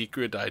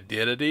secret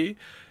identity?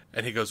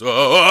 And he goes,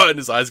 oh, and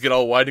his eyes get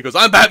all wide. And he goes,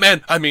 I'm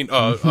Batman. I mean,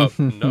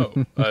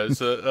 no.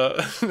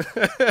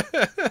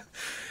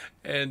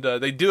 And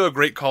they do a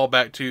great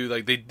callback to,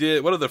 like, they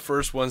did, one of the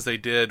first ones they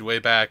did way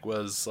back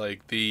was,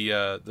 like,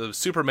 the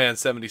Superman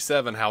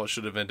 77, How It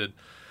Should Have Ended,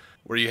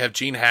 where you have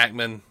Gene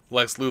Hackman,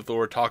 Lex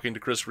Luthor, talking to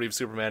Chris Reeve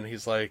Superman, and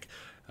he's like,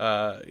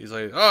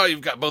 oh,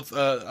 you've got both,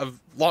 I've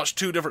launched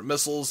 2 different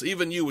missiles,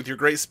 even you with your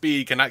great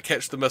speed cannot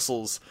catch the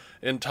missiles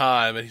in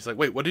time. And he's like,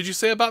 wait, what did you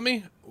say about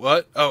me?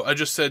 What? Oh, I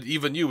just said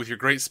even you with your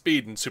great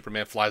speed. And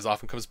Superman flies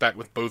off and comes back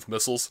with both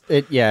missiles.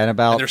 In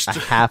about a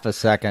half a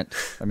second.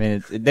 I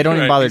mean, they don't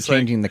even bother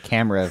changing the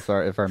camera, if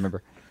I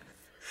remember.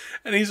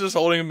 And he's just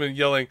holding him and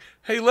yelling,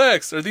 hey,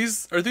 Lex, are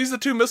these the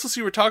 2 missiles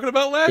you were talking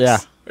about, Lex? Yeah.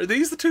 Are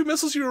these the 2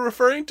 missiles you were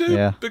referring to?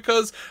 Yeah.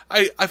 Because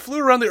I flew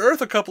around the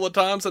Earth a couple of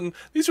times, and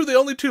these were the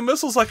only 2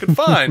 missiles I could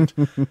find.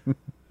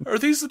 Are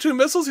these the 2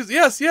 missiles? He's,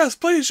 yes,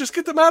 please, just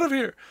get them out of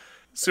here.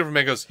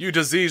 Superman goes, you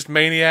diseased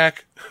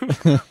maniac.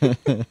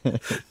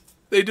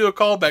 They do a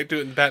callback to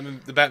it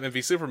in the Batman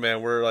v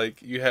Superman, where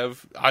like you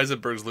have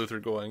Eisenberg's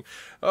Luthor going,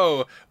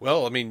 oh,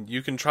 well, I mean,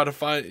 you can try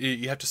to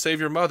you have to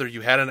save your mother.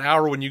 You had an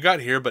hour when you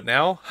got here, but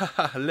now,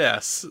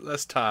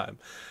 less time.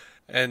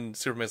 And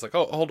Superman's like,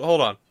 oh,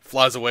 hold on.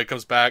 Flies away,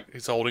 comes back.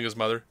 He's holding his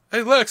mother.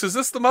 Hey, Lex, is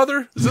this the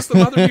mother? Is this the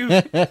mother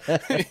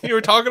you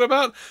were talking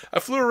about? I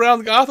flew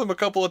around Gotham a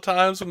couple of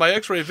times with my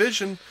X-ray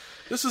vision.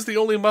 This is the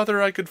only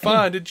mother I could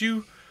find. Did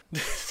you...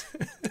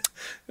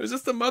 Is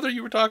this the mother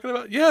you were talking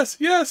about? Yes,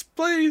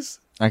 please.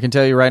 I can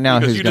tell you right now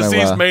who's going to...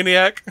 You diseased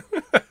maniac.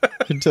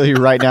 I can tell you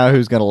right now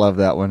who's going to love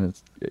that one.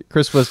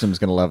 Chris Wisdom's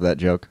going to love that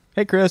joke.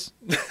 Hey, Chris.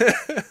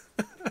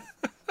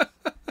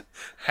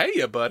 Hey,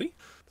 ya, buddy.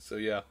 So,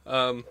 yeah.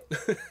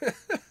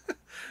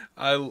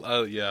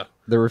 Yeah.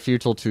 The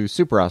refusal to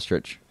Super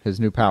Ostrich, his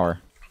new power.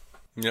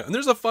 Yeah, and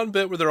there's a fun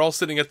bit where they're all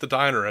sitting at the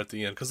diner at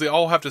the end, because they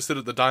all have to sit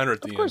at the diner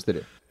at the end. Of course they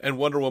do. And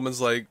Wonder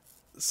Woman's like,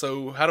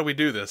 so how do we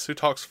do this? Who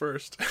talks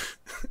first?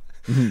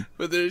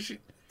 But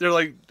they're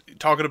like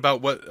talking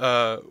about what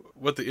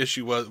the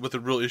issue was, what the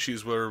real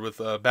issues were with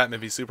Batman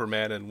v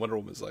Superman, and Wonder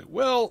Woman's like,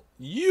 well,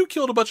 you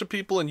killed a bunch of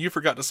people and you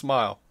forgot to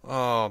smile.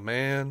 Oh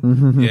man,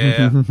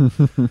 yeah,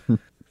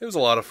 it was a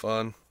lot of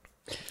fun.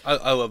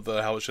 I love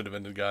How It Should Have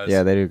Ended, guys.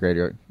 Yeah, they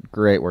do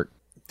great work.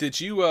 Did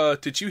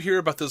you hear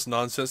about this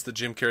nonsense that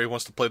Jim Carrey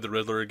wants to play the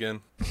Riddler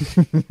again?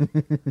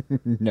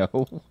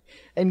 No,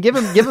 and give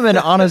him an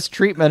honest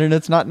treatment, and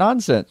it's not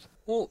nonsense.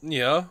 Well,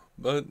 yeah,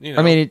 but you know,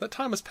 I mean, that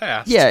time has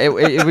passed. Yeah,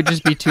 it would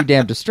just be too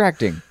damn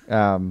distracting.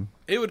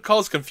 It would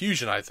cause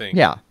confusion, I think.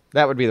 Yeah,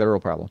 that would be the real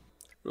problem.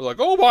 We're like,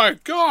 oh my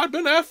God,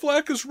 Ben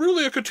Affleck is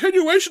really a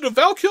continuation of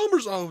Val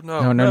Kilmer's. Oh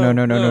no,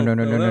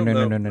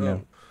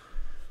 no.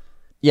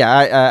 Yeah,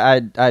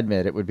 I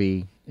admit it'd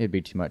be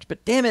too much,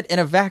 but damn it, in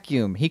a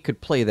vacuum, he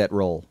could play that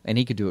role, and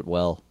he could do it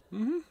well.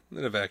 Mm-hmm.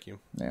 In a vacuum.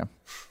 Yeah.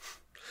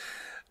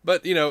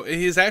 But, you know,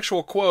 his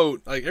actual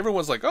quote, like,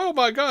 everyone's like, oh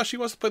my gosh, he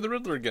wants to play the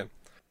Riddler again.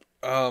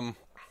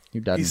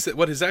 He said,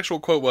 what his actual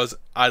quote was,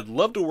 I'd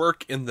love to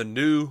work in the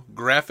new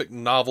graphic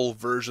novel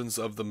versions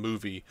of the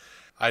movie.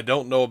 I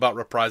don't know about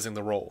reprising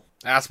the role.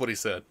 That's what he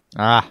said.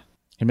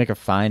 He'd make a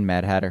fine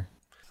Mad Hatter.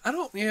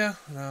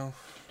 No.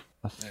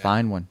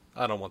 Fine one.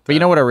 I don't want that. But you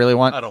know what I really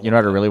want? You know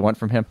what I really want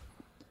from him?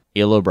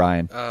 Eel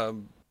O'Brien.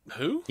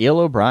 Who? Eel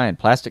O'Brien,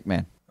 Plastic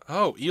Man.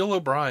 Oh, Eel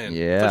O'Brien.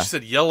 Yeah. I thought you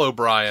said Yellow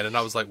Brian, and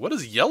I was like, what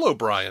is Yellow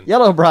Brian?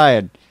 Yellow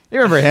Brian.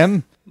 You remember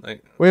him?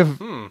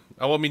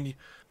 Oh, I mean,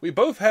 we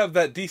both have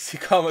that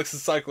DC Comics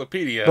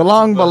encyclopedia. The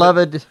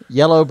long-beloved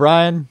Yellow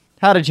Brian.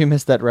 How did you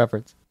miss that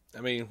reference? I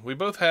mean, we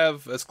both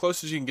have as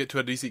close as you can get to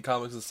a DC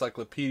Comics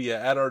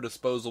encyclopedia at our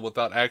disposal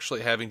without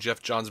actually having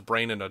Jeff John's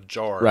brain in a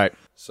jar. Right.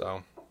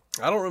 So,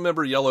 I don't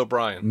remember Yellow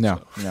Brian.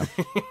 No.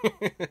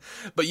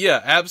 But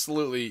yeah,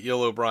 absolutely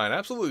Yellow Brian.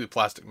 Absolutely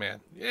Plastic Man.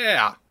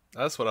 Yeah.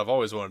 That's what I've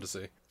always wanted to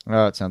see.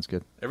 Oh, it sounds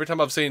good. Every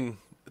time I've seen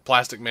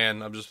Plastic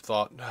Man, I've just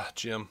thought,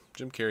 Jim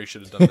Carrey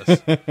should have done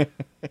this.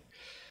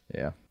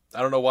 Yeah.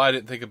 I don't know why I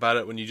didn't think about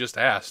it when you just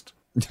asked.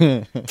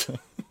 There's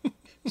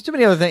too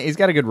many other things. He's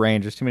got a good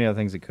range. There's too many other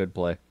things he could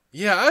play.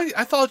 Yeah,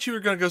 I thought you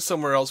were going to go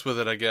somewhere else with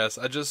it, I guess.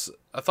 I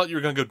thought you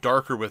were going to go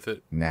darker with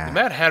it. Nah. The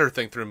Mad Hatter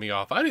thing threw me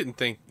off. I don't,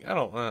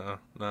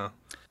 no.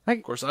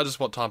 Of course, I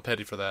just want Tom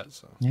Petty for that,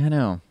 so. Yeah, I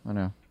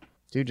know.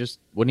 Dude just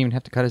wouldn't even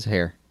have to cut his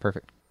hair.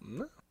 Perfect.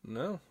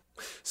 No.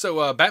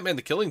 So, Batman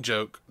the Killing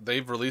Joke,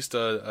 they've released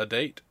a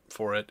date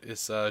for it.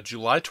 It's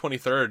July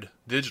 23rd,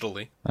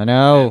 digitally. I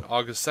know. And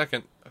August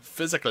 2nd,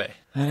 physically.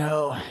 I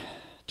know.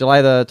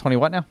 July the 20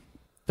 what now?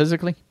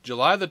 Physically?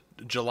 July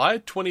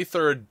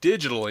 23rd,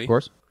 digitally. Of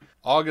course.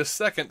 August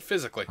 2nd,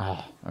 physically.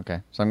 Oh, okay.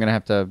 So I'm going to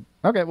have to...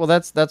 Okay, well,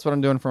 that's what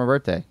I'm doing for my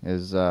birthday,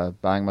 is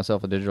buying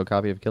myself a digital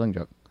copy of Killing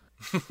Joke.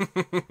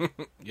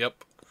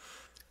 Yep.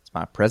 It's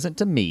my present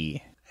to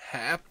me.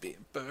 Happy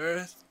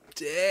birthday.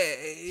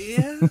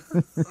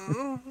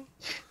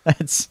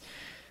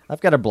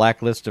 I've got a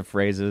blacklist of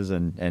phrases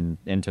and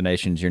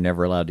intonations you're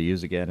never allowed to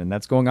use again, and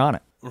that's going on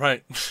it.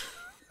 Right.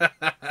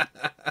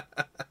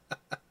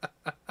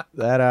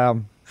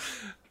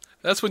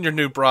 That's when your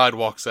new bride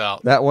walks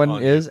out. That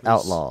one is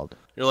outlawed.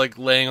 You're like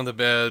laying on the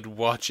bed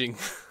watching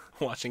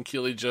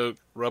Killing Joke,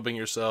 rubbing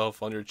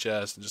yourself on your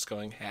chest and just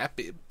going,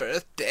 "Happy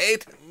birthday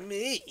to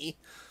me."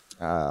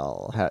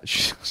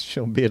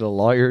 She'll be at a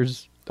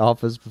lawyer's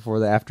office before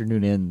the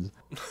afternoon ends.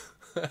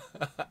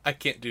 I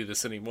can't do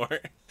this anymore.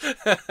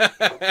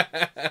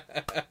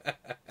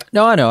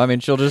 No, I know. I mean,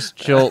 she'll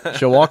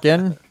walk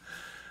in,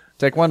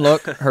 take one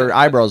look. Her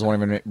eyebrows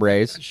won't even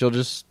raise. She'll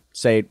just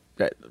say,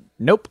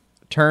 "Nope,"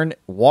 turn,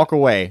 walk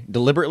away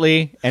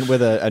deliberately and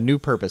with a new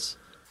purpose.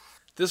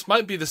 This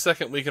might be the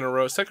second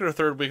or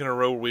third week in a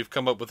row where we've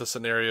come up with a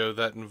scenario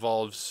that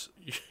involves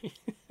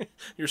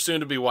your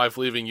soon-to-be wife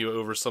leaving you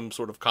over some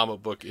sort of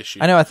comic book issue.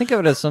 I know. I think of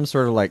it as some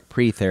sort of like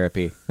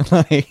pre-therapy.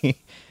 How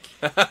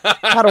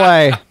do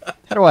I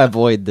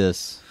avoid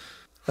this?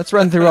 Let's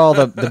run through all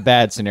the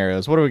bad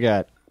scenarios. What do we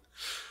got?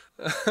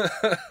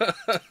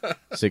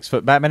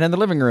 6-foot Batman in the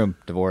living room.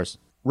 Divorce.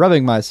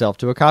 Rubbing myself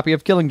to a copy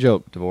of Killing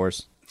Joke.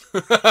 Divorce.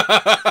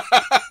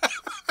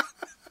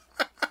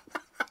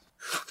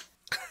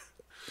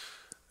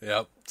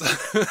 Yep.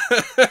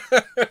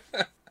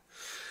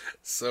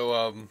 So,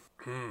 I'm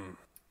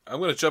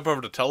going to jump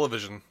over to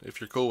television,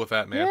 if you're cool with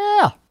that, man.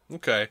 Yeah.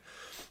 Okay.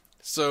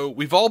 So,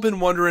 we've all been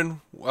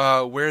wondering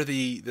where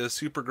the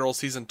Supergirl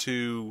Season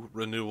 2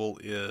 renewal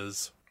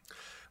is.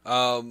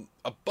 A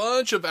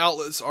bunch of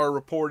outlets are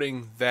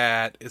reporting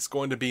that it's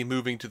going to be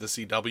moving to the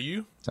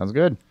CW. Sounds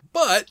good.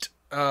 But,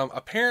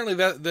 apparently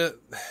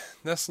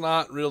that's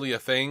not really a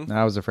thing.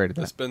 I was afraid of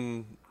that. It's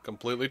been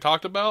completely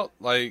talked about.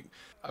 Like,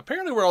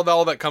 apparently where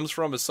all that comes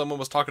from is someone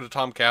was talking to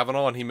Tom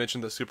Cavanaugh and he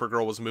mentioned that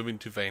Supergirl was moving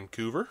to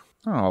Vancouver.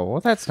 Oh, well,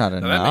 that's not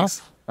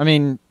enough.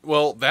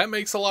 Well, that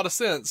makes a lot of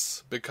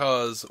sense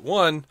because,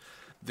 one,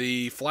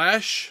 the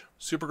Flash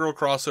Supergirl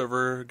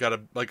crossover got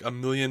a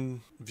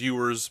million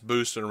viewers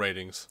boost in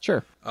ratings.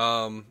 Sure.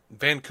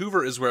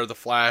 Vancouver is where the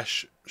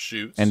Flash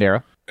shoots. And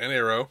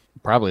Arrow.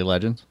 Probably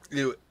Legends.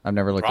 I've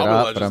never looked it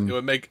up.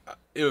 But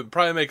it would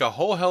probably make a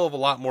whole hell of a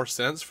lot more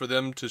sense for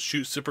them to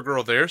shoot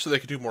Supergirl there so they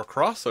could do more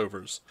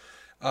crossovers.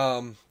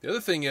 The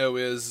other thing,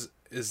 is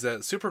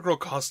that Supergirl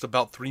cost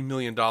about $3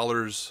 million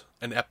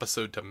an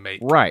episode to make.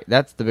 Right,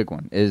 that's the big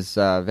one. Is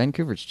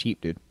Vancouver's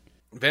cheap, dude.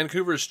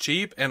 Vancouver's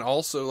cheap, and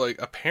also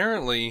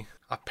apparently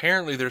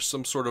there's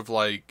some sort of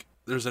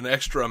there's an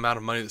extra amount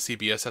of money that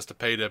CBS has to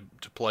pay to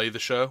play the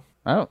show.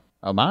 Oh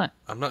my.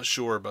 I'm not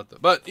sure about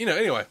that, but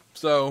anyway.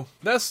 So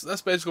that's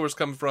basically where it's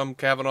coming from.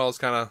 Kavanaugh's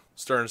kind of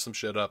stirring some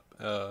shit up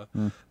by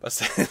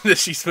saying that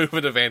she's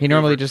moving to Vancouver. He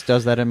normally just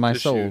does that in my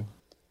soul.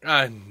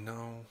 I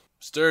know.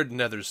 Stirred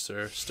nethers,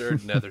 sir. Stirred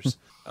nethers.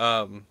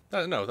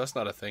 No, that's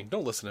not a thing.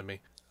 Don't listen to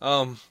me.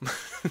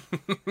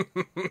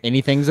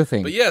 Anything's a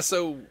thing. But yeah,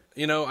 so,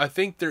 I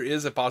think there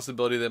is a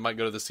possibility that it might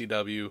go to the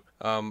CW.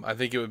 I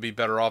think it would be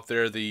better off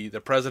there. The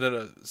president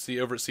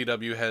over at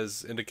CW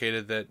has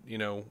indicated that,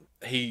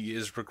 he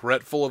is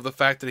regretful of the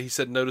fact that he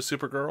said no to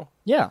Supergirl.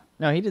 Yeah.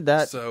 No, he did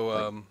that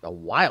a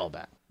while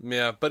back.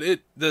 Yeah, but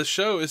the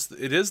show is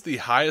the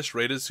highest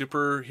rated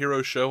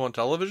superhero show on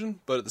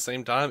television, but at the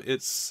same time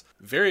it's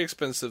very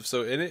expensive,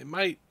 so it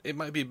might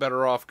be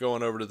better off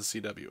going over to the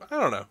CW. I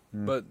don't know.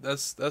 But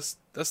that's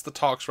the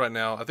talks right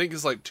now. I think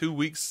it's like 2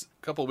 weeks,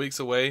 a couple of weeks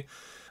away,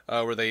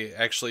 where they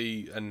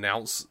actually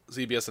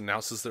CBS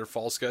announces their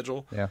fall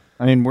schedule. Yeah.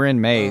 I mean, we're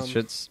in May,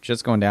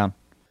 shit's going down.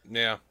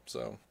 Yeah,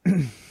 so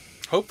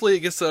hopefully it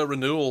gets a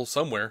renewal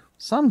somewhere.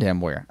 Some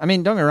damn where. I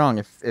mean, don't get me wrong.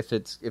 If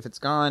it's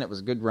gone, it was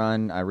a good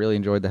run. I really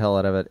enjoyed the hell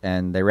out of it,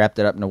 and they wrapped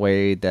it up in a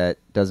way that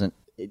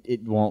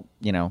it won't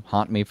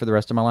haunt me for the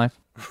rest of my life.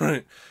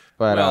 Right.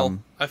 But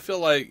I feel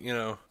like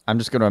I'm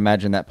just going to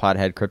imagine that pod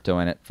had crypto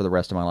in it for the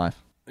rest of my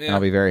life, and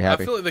I'll be very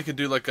happy. I feel like they could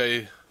do like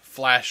a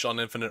Flash on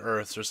Infinite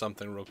Earths or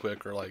something real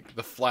quick, or like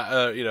the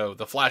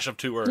Flash of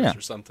Two Earths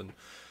or something.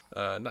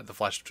 Not the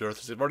Flash of Two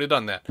Earths. They've already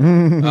done that.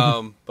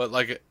 But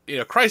like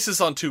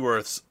Crisis on Two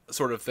Earths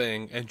sort of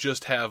thing, and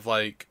just have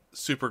like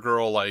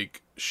Supergirl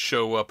like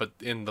show up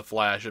in the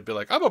Flash and be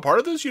like, I'm a part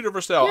of this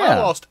universe now. I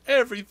lost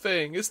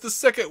everything. It's the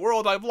second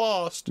world I've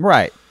lost.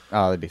 Right.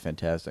 Oh, that'd be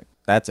fantastic.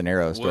 That's an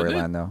Arrow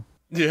storyline, though.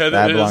 Yeah,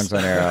 that belongs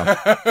on Arrow.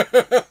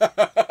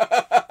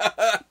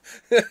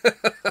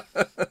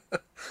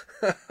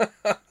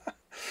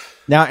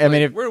 Now, I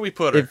mean, where do we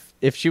put her?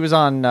 If she was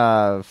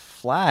on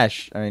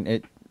Flash, all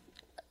right,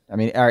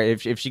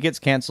 if she gets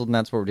canceled and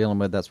that's what we're dealing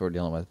with, that's what we're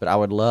dealing with. But I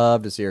would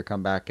love to see her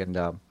come back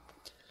and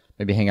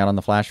maybe hang out on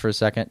the Flash for a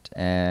second.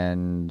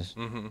 And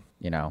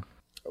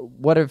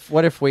what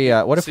if we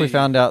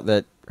found out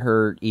that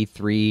her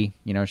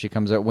E3, she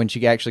comes out when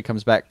she actually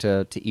comes back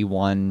to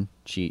E1,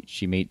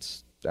 she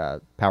meets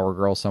Power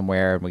Girl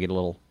somewhere, and we get a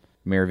little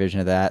mirror vision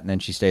of that, and then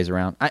she stays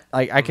around.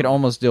 I could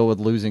almost deal with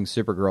losing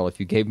Supergirl if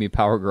you gave me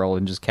Power Girl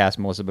and just cast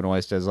Melissa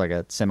Benoist as like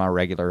a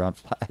semi-regular on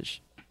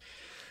Flash.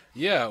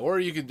 Yeah, or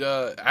you could.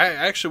 I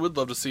actually would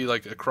love to see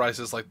like a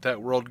Crisis, like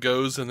that world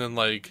goes, and then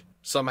like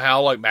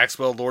somehow like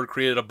Maxwell Lord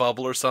created a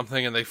bubble or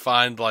something, and they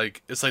find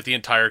like it's like the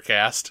entire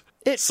cast.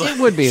 It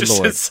would be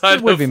Lord.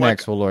 It would be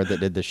Maxwell Lord that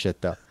did this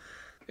shit though.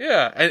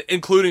 Yeah, and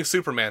including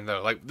Superman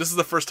though. Like this is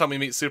the first time we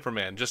meet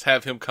Superman. Just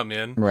have him come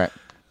in. Right.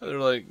 They're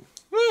like,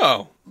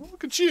 oh,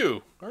 look at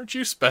you. Aren't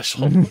you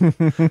special?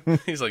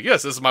 He's like,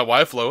 yes, this is my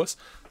wife, Lois.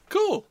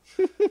 Cool.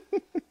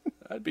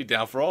 I'd be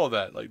down for all of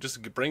that. Like,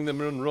 just bring them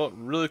in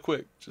really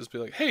quick. Just be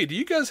like, hey, do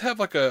you guys have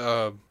like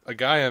a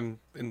guy in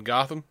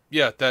Gotham?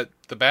 Yeah,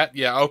 the Bat?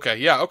 Yeah, okay,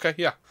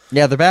 yeah.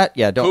 Yeah, the Bat?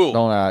 Yeah, cool.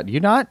 Do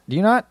you not?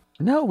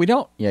 No, we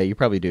don't. Yeah, you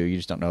probably do. You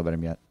just don't know about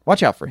him yet.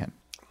 Watch out for him.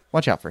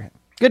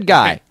 Good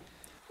guy. Okay.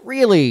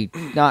 Really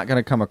not going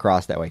to come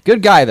across that way.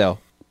 Good guy, though.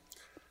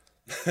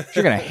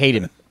 You're going to hate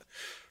him.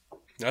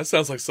 That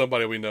sounds like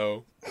somebody we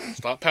know.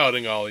 Stop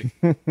pouting, Ollie.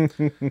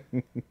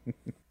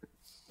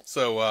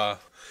 So,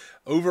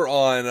 over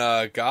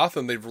on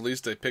Gotham, they've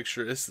released a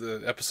picture. It's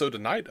the episode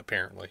tonight,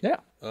 apparently. Yeah.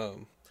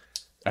 And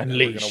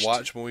we're going to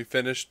watch when we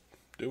finish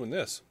doing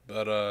this.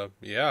 But,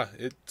 yeah,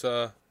 they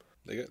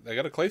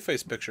got a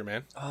Clayface picture,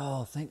 man.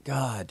 Oh, thank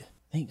God.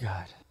 Thank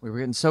God. We were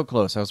getting so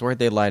close. I was worried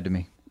they lied to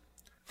me.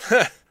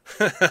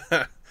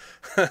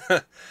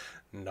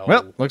 No.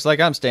 Well, looks like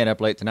I'm staying up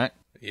late tonight.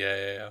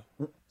 Yeah.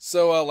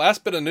 So,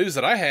 last bit of news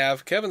that I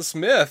have, Kevin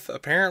Smith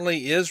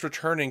apparently is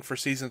returning for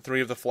Season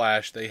 3 of The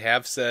Flash. They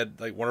have said,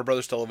 like, Warner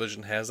Brothers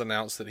Television has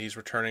announced that he's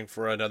returning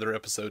for another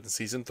episode in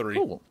Season 3.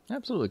 Cool.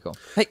 Absolutely cool.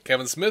 Hey,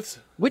 Kevin Smith.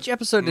 Which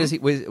episode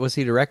was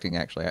he directing,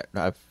 actually?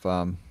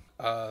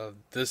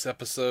 This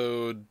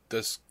episode,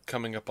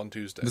 coming up on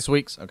Tuesday. This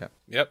week's? Okay.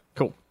 Yep.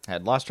 Cool. I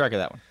had lost track of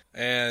that one.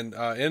 And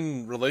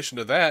in relation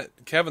to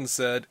that, Kevin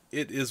said,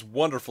 it is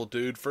wonderful,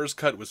 dude. First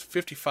cut was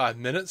 55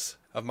 minutes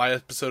of my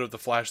episode of The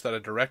Flash that I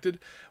directed.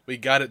 We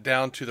got it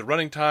down to the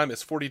running time.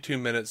 It's 42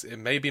 minutes. It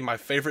may be my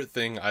favorite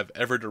thing I've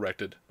ever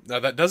directed. Now,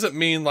 that doesn't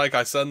mean like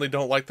I suddenly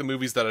don't like the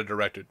movies that I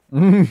directed.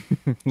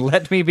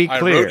 Let me be clear.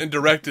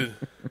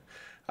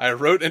 I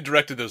wrote and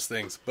directed those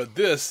things, but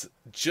this,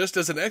 just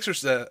as an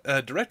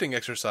directing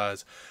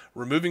exercise,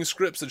 removing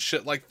scripts and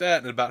shit like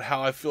that, and about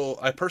how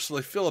I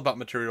personally feel about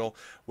material,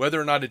 whether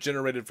or not it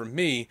generated from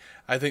me,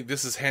 I think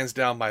this is hands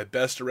down my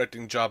best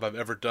directing job I've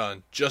ever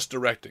done. Just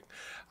directing.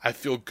 I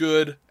feel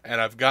good,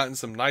 and I've gotten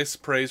some nice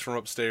praise from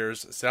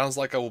upstairs. Sounds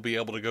like I will be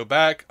able to go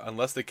back,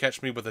 unless they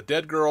catch me with a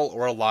dead girl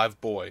or a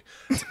live boy.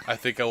 I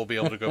think I will be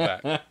able to go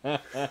back.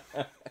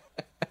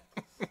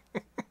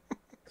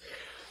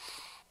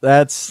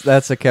 That's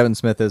a Kevin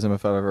Smithism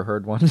if I've ever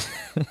heard one.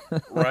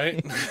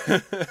 Right?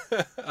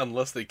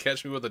 Unless they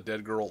catch me with a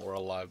dead girl or a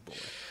live boy.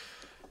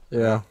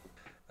 Yeah.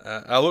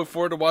 I look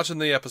forward to watching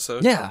the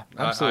episode. Yeah,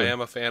 absolutely. I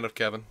am a fan of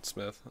Kevin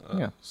Smith.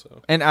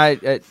 So.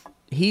 And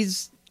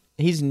he's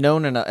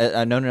known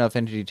a known enough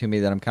entity to me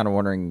that I'm kind of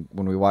wondering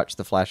when we watch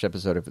the Flash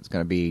episode if it's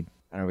going to be,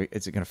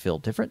 is it going to feel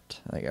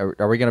different? Like,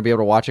 are we going to be able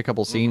to watch a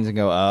couple scenes and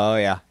go, oh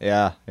yeah,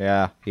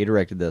 he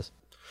directed this?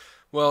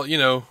 Well,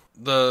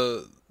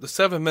 the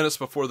 7 minutes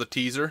before the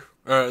teaser,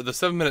 or the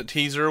 7-minute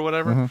teaser or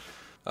whatever,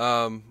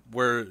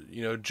 where,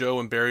 Joe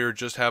and Barry are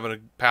just having a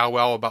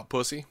powwow about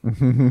pussy.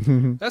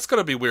 That's going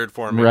to be weird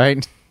for me.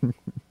 Right.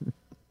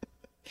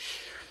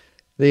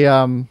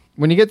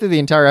 When you get through the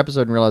entire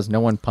episode and realize no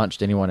one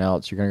punched anyone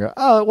else, you're going to go,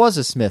 oh, it was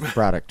a Smith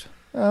product.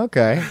 Oh,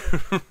 okay.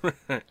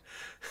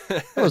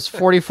 That was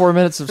 44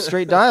 minutes of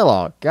straight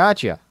dialogue.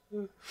 Gotcha.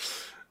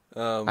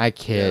 I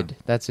kid. Yeah.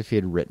 That's if he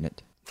had written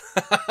it.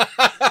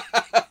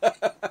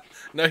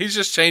 No, he's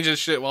just changing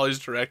shit while he's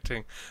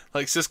directing.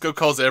 Like, Cisco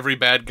calls every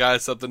bad guy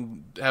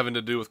something having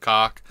to do with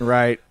cock.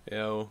 Right.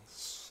 We're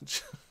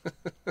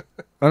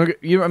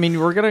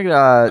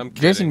gonna.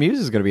 Jason Mewes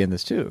is gonna be in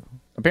this too.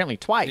 Apparently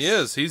twice. He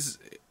is. He's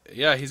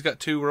got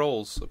 2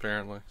 roles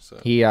apparently.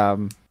 So he.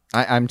 I'm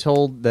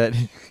told that.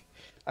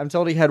 I'm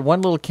told he had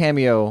one little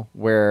cameo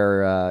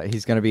where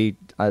he's gonna be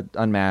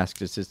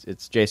unmasked.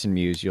 It's Jason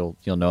Mewes. You'll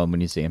know him when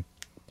you see him.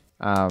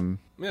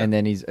 And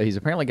then he's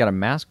apparently got a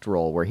masked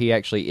role where he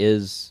actually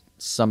is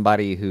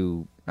somebody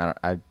who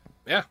I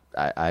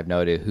have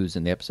no idea who's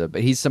in the episode,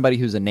 but he's somebody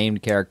who's a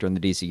named character in the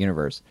DC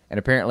universe. And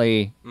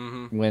apparently,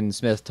 when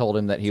Smith told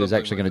him that he was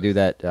actually going to do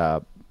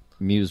that,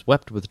 Muse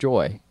wept with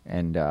joy.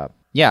 And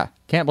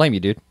can't blame you,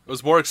 dude. I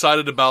was more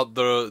excited about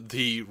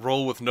the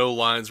role with no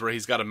lines where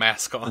he's got a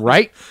mask on.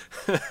 Right?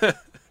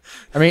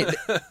 I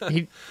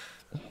mean,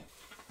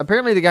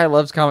 apparently the guy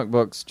loves comic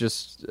books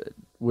just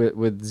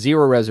with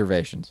zero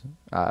reservations.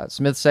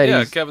 Smith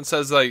said Kevin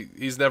says like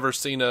he's never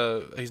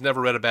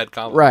read a bad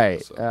comic right.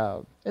 book.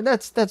 So. And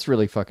that's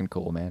really fucking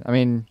cool, man. I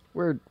mean,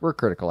 we're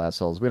critical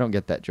assholes. We don't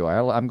get that joy.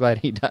 I'm glad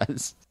he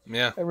does.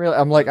 Yeah.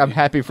 I'm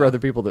happy for other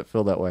people that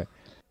feel that way.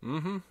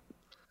 Mm-hmm.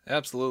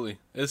 Absolutely.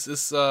 It's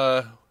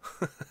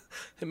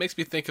it makes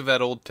me think of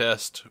that old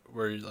test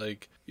where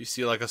like you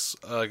see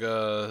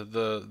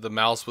the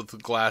mouse with the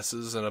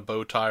glasses and a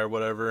bow tie or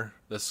whatever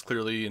that's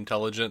clearly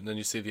intelligent, and then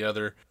you see the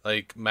other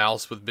like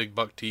mouse with big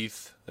buck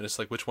teeth, and it's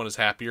like which one is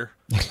happier,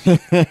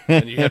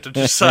 and you have to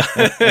decide.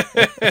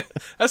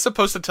 That's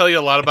supposed to tell you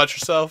a lot about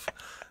yourself.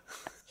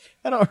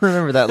 I don't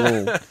remember that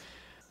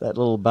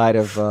little bite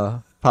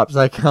of pop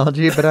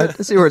psychology, but I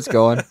see where it's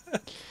going.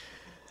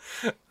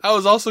 I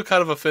was also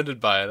kind of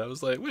offended by it. I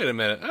was like, wait a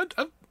minute.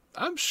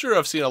 I'm sure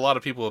I've seen a lot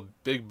of people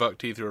with big buck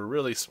teeth who are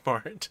really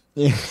smart.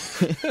 Yeah.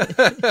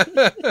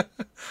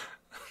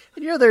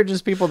 There are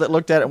just people that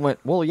looked at it and went,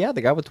 well, yeah,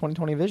 the guy with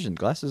 20/20 vision.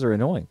 Glasses are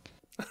annoying.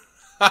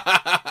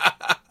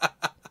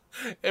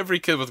 Every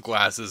kid with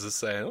glasses is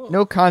saying, oh,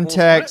 no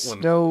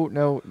context,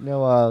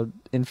 no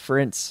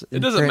inference. It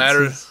doesn't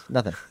matter.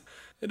 Nothing.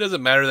 It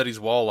doesn't matter that he's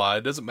wall-eyed.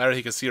 It doesn't matter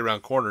he can see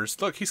around corners.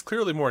 Look, he's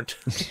clearly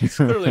he's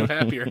clearly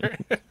happier.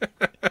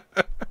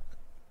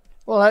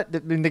 Well,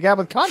 the guy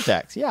with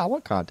contacts. Yeah, I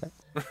want contacts.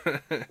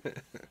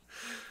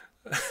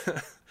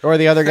 Or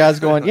the other guy's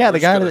going, yeah, the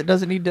guy that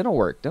doesn't need dental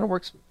work. Dental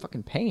work's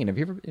fucking pain. Have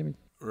you ever...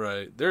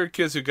 Right. There are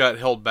kids who got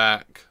held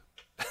back.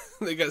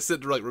 They got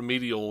sent to like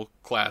remedial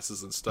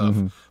classes and stuff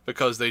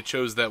because they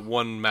chose that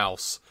one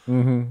mouse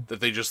that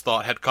they just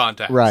thought had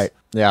contacts. Right.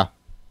 Yeah.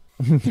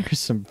 There's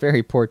some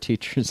very poor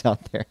teachers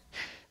out there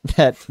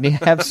that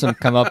have some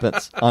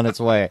comeuppance on its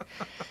way.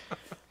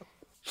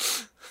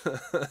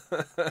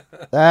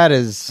 That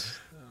is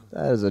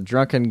a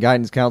drunken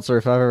guidance counselor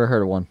if I've ever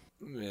heard of one.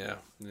 Yeah.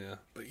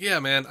 But yeah,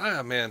 man,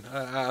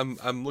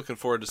 I'm looking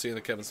forward to seeing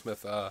the Kevin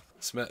Smith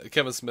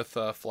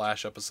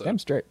Flash episode. Damn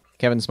straight.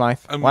 Kevin Smythe.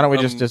 Why don't we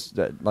just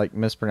like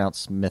mispronounce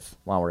Smith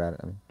while we're at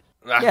it?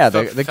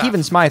 The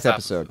Kevin Smythe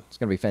episode. It's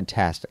going to be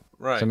fantastic.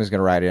 Right. Somebody's going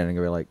to write in and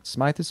go like,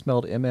 Smythe is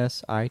spelled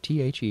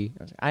M-S-I-T-H-E.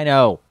 I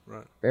know.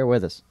 Right. Bear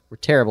with us. We're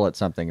terrible at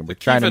something, and we're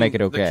trying to make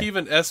it okay. The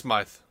Kevin S.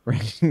 Smythe.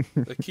 Right.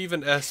 The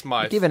Kevin S.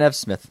 Smythe. The Kevin F.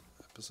 Smith.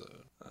 Episode.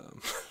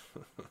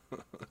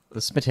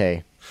 The Smith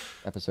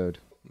episode.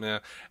 Yeah.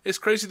 It's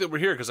crazy that we're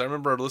here, because I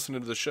remember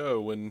listening to the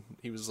show when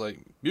he was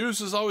like,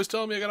 Muse is always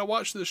telling me I got to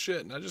watch this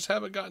shit, and I just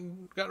haven't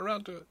gotten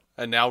around to it.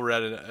 And now we're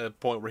at a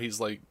point where he's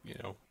like,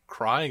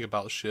 crying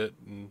about shit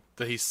and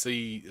that he's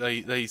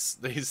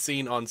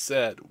seen on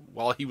set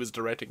while he was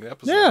directing the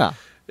episode. Yeah.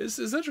 It's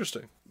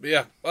interesting. But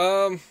yeah.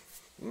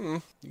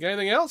 You got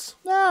anything else?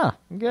 Nah,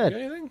 I'm good. You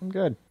got anything? I'm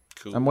good.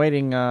 Cool. I'm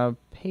waiting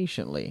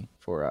patiently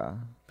for...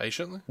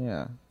 Patiently?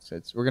 Yeah. So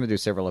we're going to do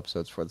several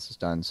episodes before this is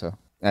done, so...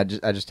 I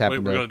just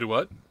happened we're going to do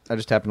what? I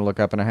just happened to look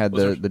up and I had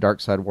the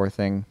Dark Side War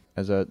thing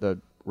as the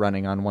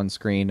running on one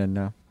screen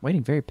and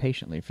waiting very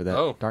patiently for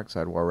that Dark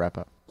Side War wrap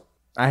up.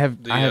 I have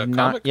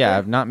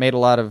not made a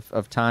lot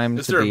of time.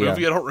 Is there a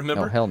movie I don't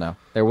remember? No, hell no.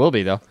 There will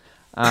be though.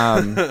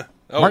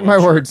 Mark my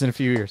words, in a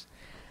few years.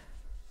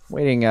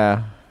 Waiting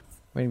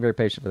very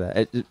patient for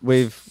that.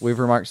 We've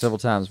remarked several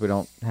times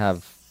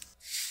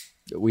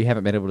we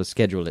haven't been able to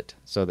schedule it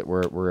so that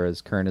we're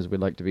as current as we'd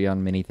like to be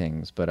on many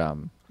things. But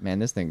man,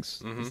 this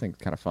thing's kind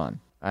of fun.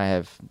 I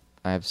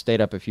have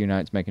stayed up a few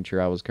nights making sure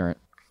I was current.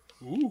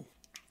 Ooh.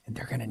 And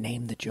they're gonna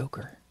name the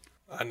Joker.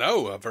 I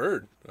know. I've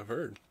heard.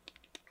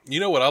 You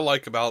know what I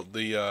like about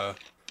the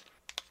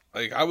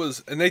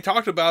and they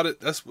talked about it.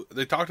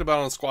 They talked about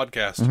it on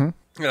Squadcast,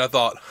 and I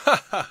thought,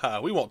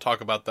 we won't talk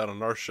about that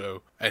on our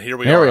show. And here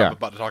we are. I'm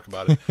about to talk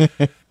about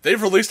it.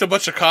 They've released a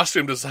bunch of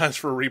costume designs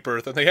for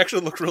Rebirth, and they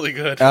actually look really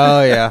good.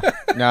 Oh yeah,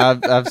 no,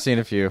 I've seen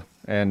a few,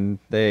 and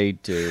they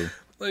do.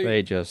 Like,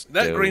 they just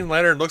that do. Green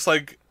Lantern looks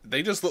like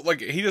he just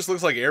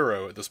looks like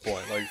Arrow at this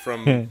point, like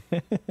from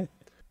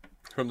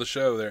the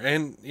show there.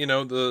 And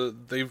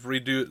they've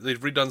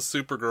redone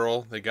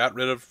Supergirl. They got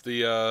rid of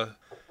the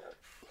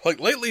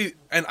lately,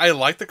 and I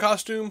like the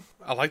costume.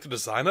 I like the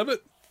design of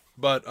it,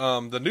 but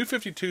the New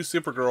 52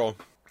 Supergirl,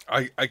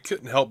 I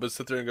couldn't help but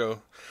sit there and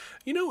go,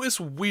 it's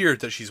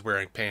weird that she's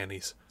wearing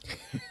panties.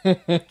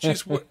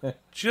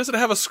 She doesn't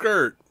have a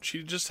skirt.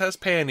 She just has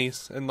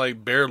panties and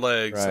like bare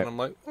legs, right. And I'm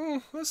like,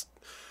 that's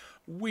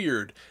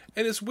weird.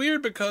 And it's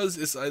weird because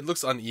it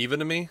looks uneven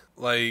to me.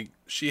 Like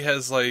she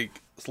has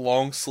like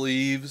long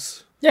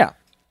sleeves. Yeah.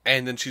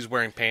 And then she's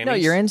wearing panties. No,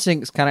 your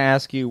instincts kind of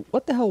ask you,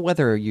 what the hell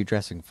weather are you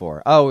dressing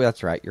for? Oh,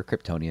 that's right. You're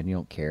Kryptonian. You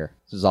don't care.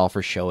 This is all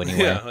for show anyway.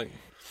 Yeah.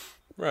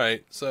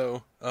 Right.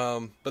 So,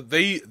 but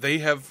they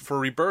have, for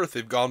Rebirth,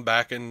 they've gone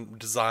back and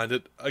designed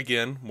it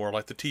again more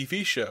like the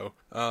TV show.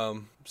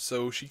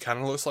 So she kind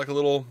of looks like a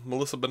little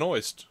Melissa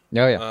Benoist.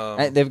 Oh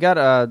yeah, they've got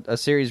a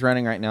series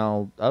running right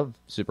now of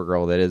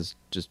Supergirl that is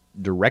just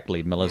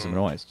directly Melissa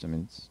Benoist. I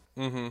mean, it's...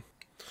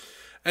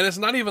 And it's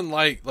not even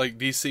like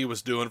DC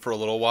was doing for a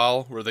little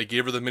while, where they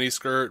gave her the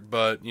miniskirt,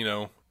 but you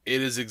know,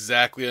 it is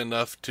exactly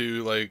enough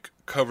to like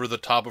cover the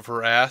top of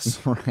her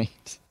ass,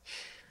 right?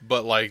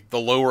 But like the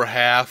lower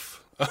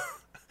half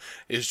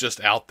is just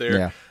out there.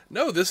 Yeah.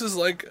 No, this is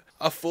like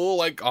a full,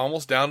 like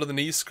almost down to the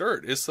knee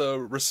skirt. It's a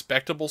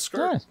respectable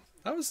skirt.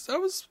 Nice. I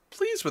was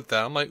pleased with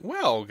that. I'm like,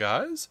 well,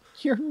 guys,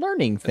 You're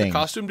learning and things. the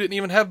costume didn't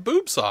even have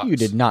boob socks. You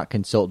did not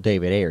consult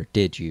David Ayer,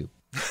 did you?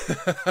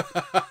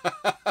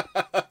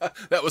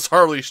 That was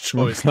Harley's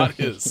choice, not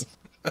his.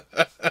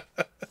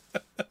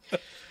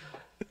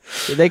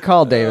 They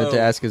called David to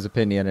ask his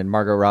opinion, and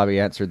Margot Robbie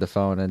answered the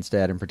phone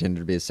instead and pretended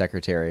to be his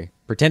secretary.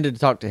 Pretended to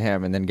talk to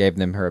him, and then gave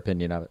them her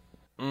opinion of it.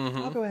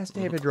 I'll go ask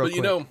David real quick.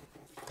 You know,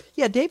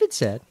 yeah, David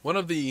said one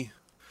of the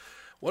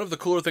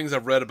cooler things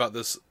I've read about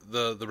this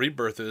the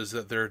Rebirth is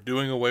that they're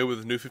doing away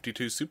with New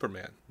 52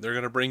 Superman. They're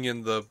going to bring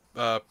in the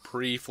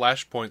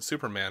pre-Flashpoint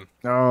Superman.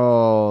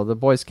 Oh, the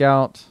Boy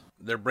Scout.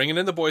 They're bringing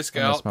in the Boy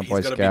Scout. He's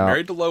going to be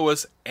married to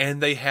Lois,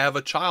 and they have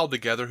a child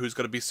together who's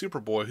going to be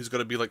Superboy, who's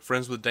going to be like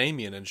friends with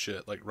Damian and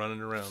shit, like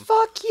running around.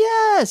 Fuck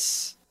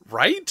yes!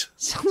 Right?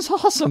 Sounds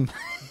awesome.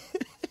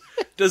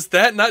 Does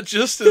that not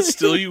just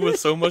instill you with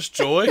so much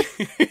joy?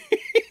 The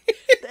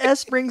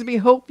S brings me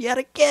hope yet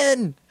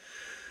again.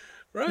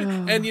 Right.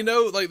 And, you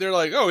know, like, they're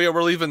like, oh, yeah,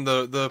 we're leaving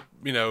the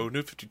you know,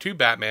 New 52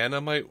 Batman.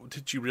 I'm like,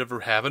 did you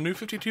ever have a New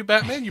 52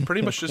 Batman? You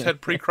pretty much just had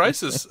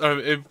pre-Crisis,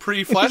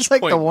 pre-Flashpoint It's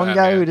like the one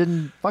Batman. guy who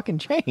didn't fucking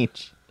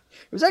change.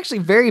 It was actually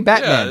very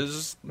Batman. Yeah,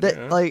 it's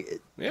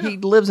just, he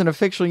lives in a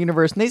fictional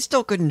universe, and they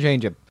still couldn't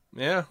change him.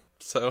 Yeah,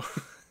 so...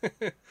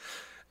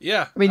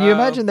 Yeah. I mean, you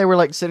imagine they were,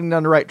 like, sitting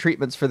down to write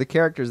treatments for the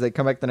characters. They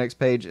come back the next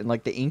page, and,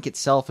 like, the ink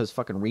itself is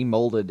fucking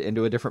remolded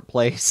into a different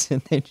place,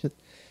 and they just...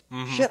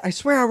 Shit, I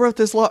swear I wrote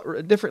this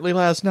differently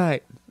last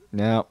night.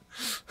 No.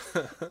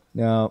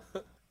 No.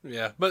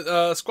 Yeah, but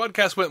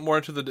Squadcast went more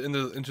into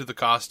the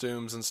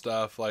costumes and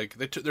stuff. Like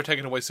they're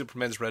taking away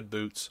Superman's red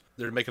boots.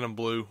 They're making them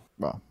blue.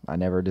 Well, I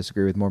never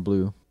disagree with more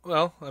blue.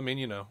 Well, I mean,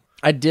 you know,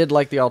 I did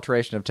like the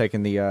alteration of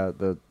taking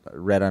the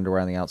red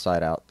underwear on the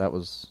outside out. That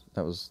was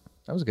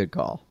a good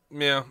call.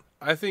 Yeah,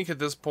 I think at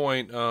this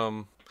point,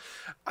 I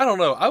don't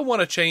know. I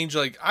want to change.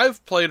 Like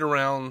I've played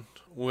around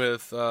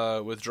with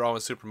drawing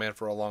Superman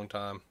for a long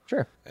time.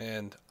 Sure.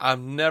 And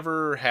I'm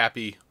never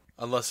happy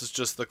unless it's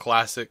just the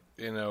classic,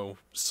 you know,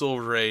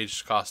 Silver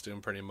Age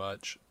costume pretty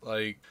much.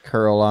 Like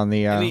curl on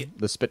the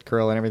spit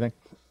curl and everything.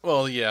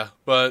 Well, yeah,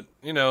 but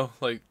you know,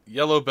 like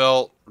yellow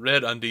belt,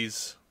 red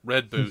undies,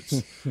 red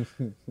boots.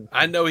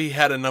 I know he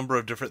had a number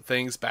of different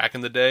things back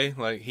in the day.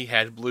 Like he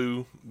had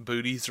blue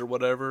booties or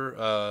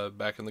whatever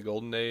back in the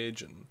Golden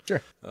Age, and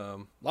sure,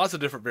 lots of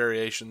different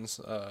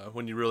variations.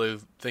 When you really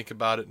think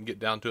about it and get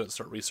down to it and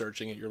start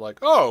researching it, you're like,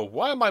 oh,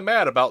 why am I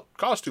mad about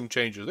costume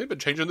changes? They've been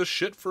changing this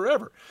shit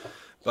forever.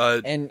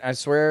 And I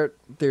swear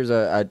there's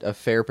a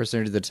fair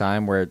percentage of the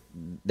time where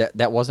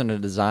that wasn't a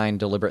design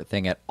deliberate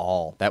thing at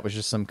all. That was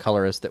just some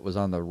colorist that was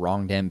on the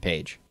wrong damn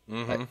page.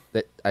 Mm-hmm.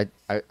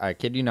 I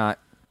kid you not.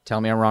 Tell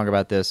me I'm wrong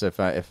about this if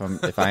I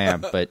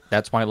am, but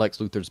that's why Lex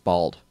Luthor's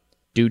bald.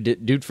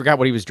 Dude forgot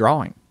what he was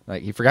drawing.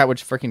 Like he forgot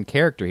which freaking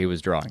character he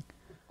was drawing.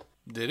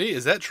 Did he?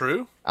 Is that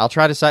true? I'll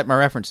try to cite my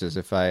references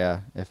if I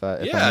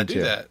need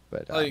do that.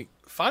 But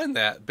find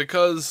that,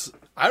 because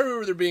I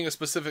remember there being a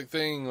specific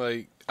thing.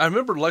 Like I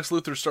remember Lex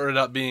Luthor started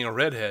out being a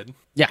redhead.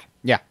 Yeah.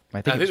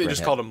 I think they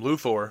just called him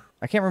Luthor.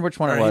 I can't remember which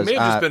one it was. He may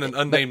have just been an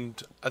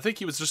unnamed. I think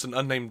he was just an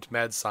unnamed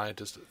mad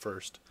scientist at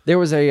first. There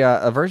was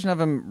a version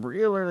of him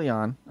real early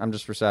on. I'm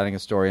just reciting a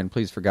story, and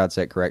please, for God's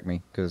sake, correct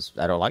me, because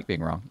I don't like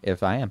being wrong.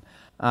 If I am,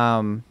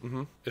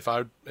 if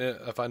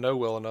I know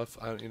well enough,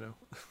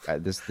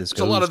 this there's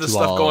a lot of this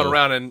stuff going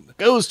around, and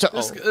goes to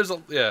there's a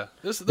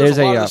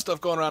lot of this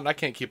stuff going around. And I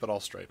can't keep it all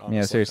straight. Honestly.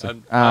 Yeah,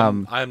 seriously.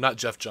 I am not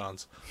Jeff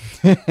Johns.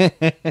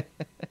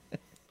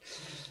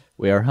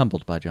 We are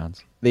humbled by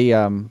Johns. We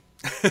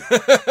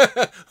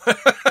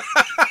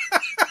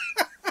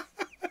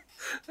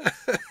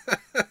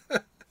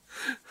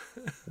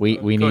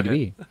need to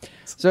be.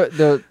 So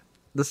the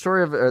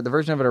story of the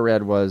version of it I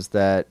read was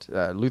that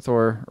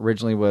Luthor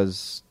originally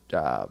was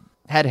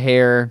had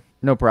hair,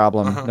 no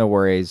problem, no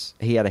worries.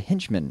 He had a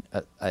henchman,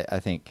 I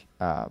think,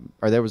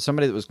 or there was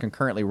somebody that was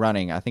concurrently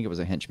running. I think it was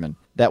a henchman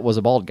that was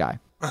a bald guy,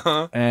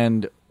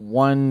 and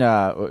one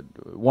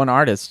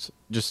artist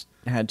just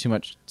had too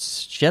much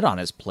shit on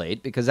his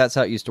plate, because that's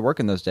how it used to work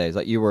in those days.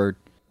 Like you were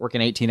working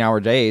 18-hour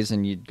days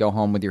and you'd go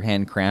home with your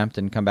hand cramped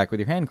and come back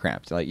with your hand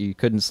cramped. Like you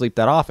couldn't sleep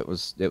that off. It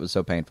was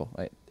so painful.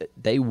 Like,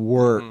 they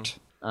worked.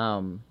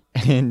 And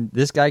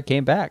this guy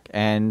came back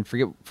and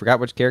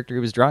forgot which character he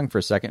was drawing for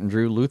a second and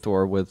drew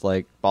Luthor with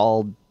like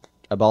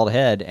a bald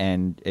head,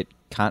 and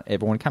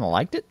everyone kind of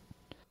liked it.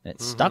 And it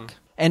stuck.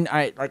 And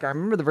I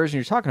remember the version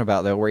you're talking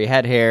about, though, where he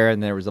had hair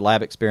and there was a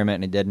lab experiment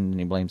and he didn't and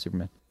he blamed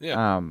Superman.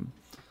 Yeah.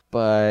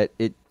 But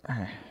it...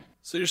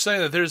 So you're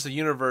saying that there's a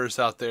universe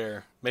out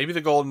there, maybe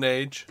the Golden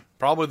Age,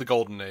 probably the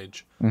Golden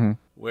Age,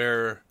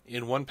 where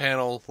in one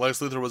panel Lex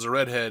Luthor was a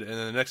redhead and in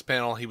the next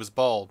panel he was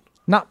bald.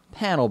 Not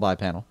panel by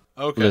panel.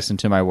 Okay. Listen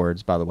to my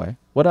words, by the way.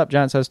 What up,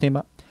 Giant Size Team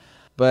Up?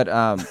 But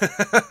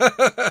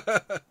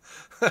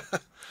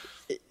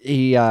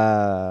he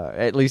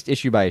at least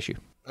issue by issue.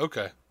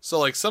 Okay. So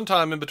like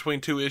sometime in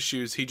between 2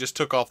 issues he just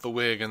took off the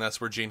wig and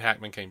that's where Gene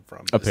Hackman came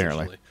from.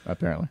 Apparently.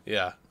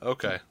 Yeah.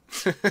 Okay.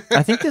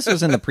 I think this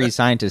was in the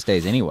pre-scientist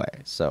days anyway,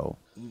 so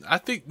I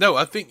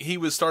think he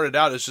was started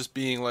out as just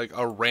being like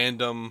a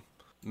random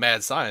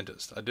mad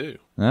scientist. I do.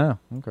 Oh,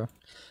 okay.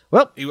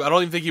 Well, I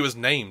don't even think he was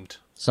named.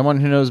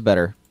 Someone who knows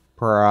better.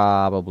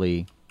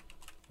 Probably.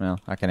 Well,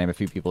 I can name a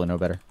few people who know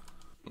better.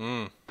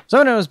 Someone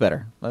who knows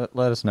better.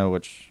 Let us know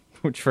which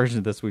version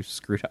of this we've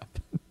screwed up.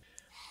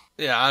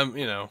 Yeah,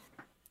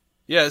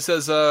 Yeah, it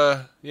says,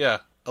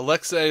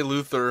 Alexei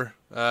Luthor,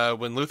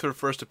 when Luthor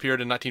first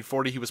appeared in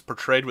 1940, he was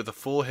portrayed with a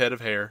full head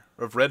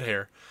of red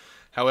hair.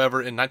 However,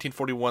 in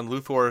 1941,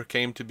 Luthor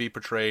came to be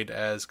portrayed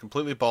as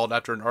completely bald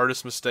after an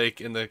artist's mistake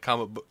in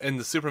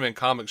the Superman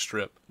comic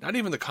strip. Not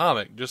even the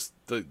comic, just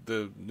the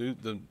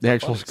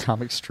actual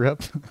comic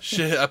strip.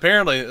 Shit,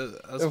 apparently,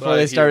 that's before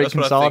they started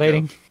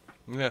consolidating.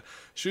 Yeah,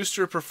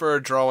 Schuster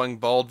preferred drawing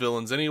bald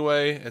villains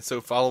anyway, and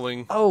so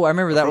following. Oh, I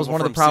remember that was one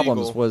of the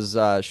problems. Siegel, was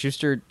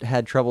Schuster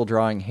had trouble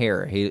drawing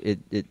hair.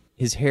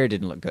 His hair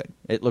didn't look good.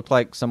 It looked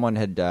like someone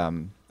had I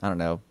don't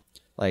know,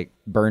 like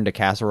burned a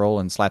casserole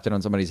and slapped it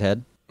on somebody's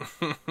head.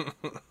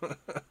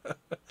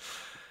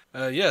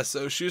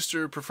 So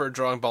Schuster preferred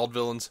drawing bald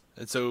villains,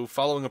 and so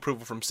following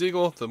approval from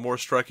Siegel, the more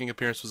striking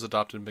appearance was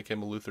adopted and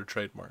became a Luthor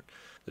trademark.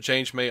 The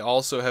change may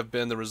also have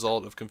been the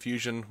result of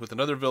confusion with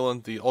another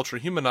villain, the Ultra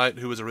Humanite,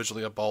 who was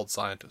originally a bald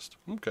scientist.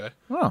 Okay.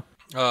 Oh.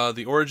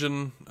 The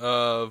origin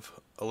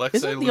of Alexei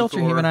Luthor. Isn't the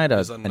Ultra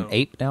Humanite an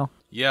ape now?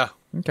 Yeah.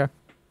 Okay.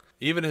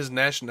 Even his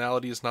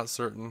nationality is not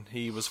certain.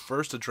 He was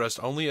first addressed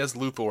only as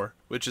Luthor,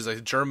 which is a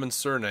German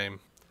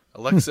surname.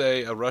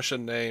 Alexei, a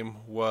Russian name,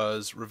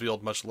 was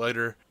revealed much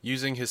later.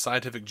 Using his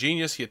scientific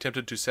genius, he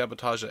attempted to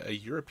sabotage a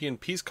European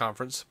peace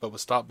conference, but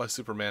was stopped by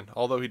Superman.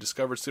 Although he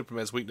discovered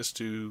Superman's weakness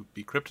to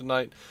be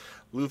kryptonite,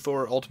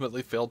 Luthor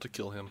ultimately failed to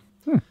kill him.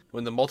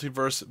 When the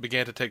multiverse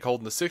began to take hold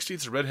in the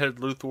 60s, the red-headed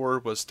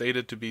Luthor was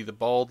stated to be the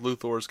bald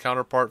Luthor's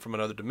counterpart from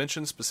another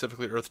dimension,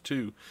 specifically Earth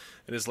 2.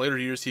 In his later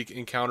years, he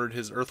encountered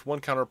his Earth 1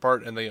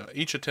 counterpart, and they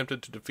each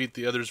attempted to defeat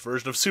the other's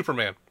version of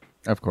Superman.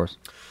 Of course.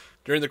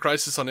 During the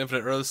Crisis on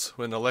Infinite Earths,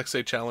 when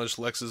Alexei challenged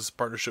Lex's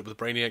partnership with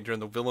Brainiac during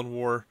the Villain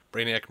War,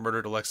 Brainiac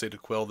murdered Alexei to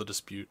quell the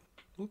dispute.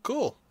 Well,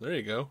 cool. There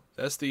you go.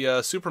 That's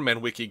the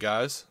Superman wiki,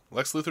 guys.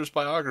 Lex Luthor's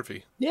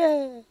biography.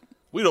 Yeah.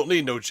 We don't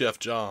need no Jeff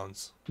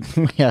Johns.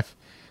 We have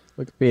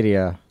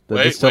Wikipedia,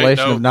 the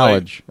distillation of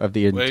knowledge of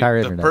the entire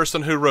internet. The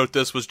person who wrote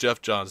this was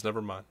Jeff Johns.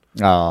 Never mind.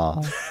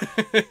 Aw.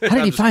 How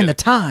did he find the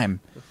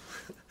time?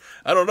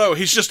 I don't know.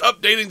 He's just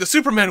updating the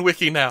Superman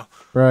wiki now.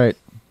 Right.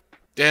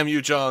 Damn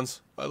you,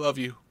 Johns. I love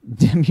you.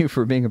 Damn you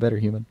for being a better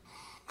human.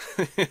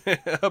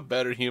 A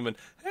better human.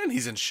 And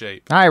he's in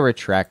shape. I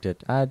retract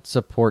it. I'd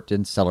support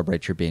and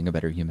celebrate your being a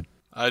better human.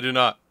 I do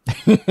not.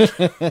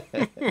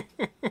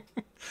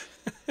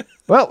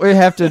 Well, we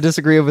have to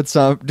disagree about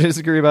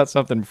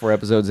something before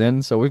episode's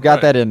end, so we've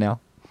got that in now.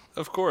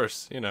 Of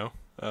course,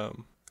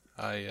 I'm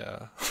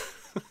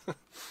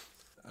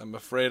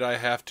afraid I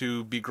have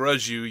to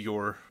begrudge you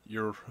your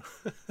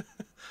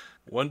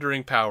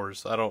wondering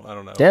powers. I don't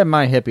know. Damn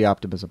my hippie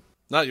optimism.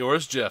 Not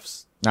yours,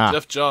 Jeff's.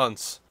 Jeff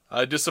Johns.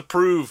 I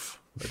disapprove.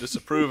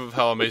 Of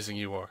how amazing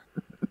you are.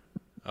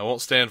 I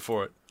won't stand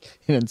for it.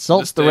 It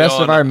insults the rest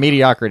of our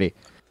mediocrity.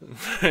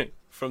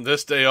 From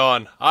this day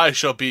on, I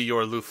shall be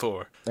your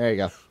Luthor. There you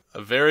go.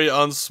 A very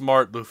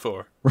unsmart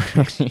Luthor.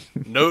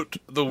 Note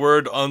the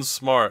word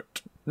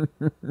unsmart.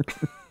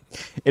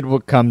 It will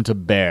come to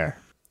bear.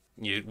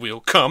 It will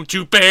come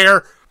to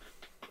bear.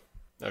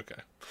 Okay.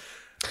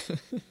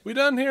 We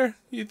done here?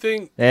 You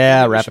think?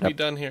 Yeah, we wrap should it up. Be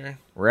done here.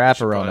 Wrap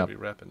her on up. Be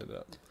wrapping it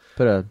up.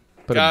 Put a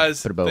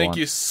bow thank on.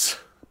 you.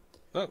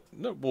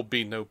 No, will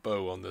be no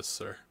bow on this,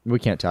 sir. We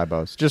can't tie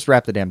bows. Just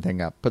wrap the damn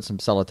thing up. Put some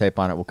sellotape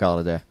on it. We'll call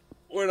it a day.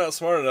 We're not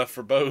smart enough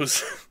for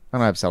bows. I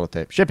don't have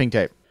sellotape. Shipping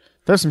tape.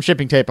 Throw some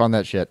shipping tape on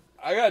that shit.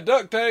 I got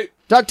duct tape.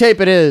 Duct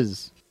tape it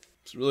is.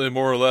 It's really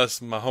more or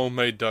less my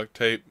homemade duct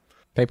tape.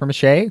 Paper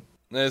mache?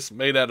 It's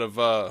made out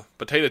of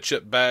potato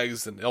chip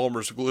bags and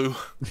Elmer's glue.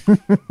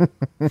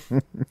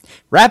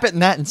 Wrap it in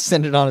that and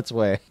send it on its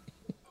way.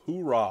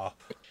 Hoorah.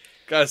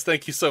 Guys,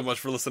 thank you so much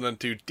for listening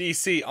to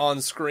DC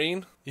On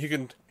Screen. You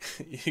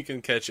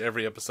can catch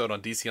every episode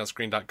on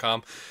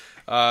DCOnScreen.com.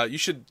 You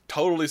should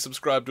totally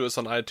subscribe to us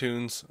on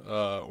iTunes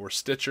or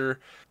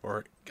Stitcher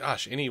or,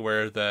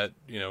 anywhere that,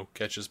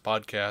 catches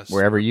podcasts.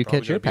 Wherever you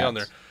catch your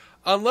podcasts.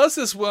 Unless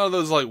it's one of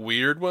those,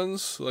 weird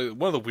ones, like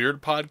one of the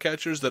weird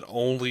podcatchers that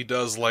only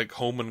does,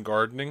 home and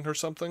gardening or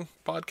something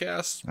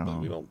podcasts.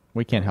 Oh,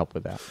 we can't help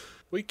with that.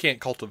 We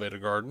can't cultivate a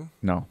garden.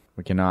 No,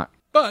 we cannot.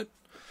 But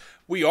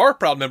We are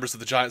proud members of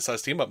the Giant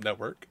Size Team Up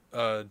Network,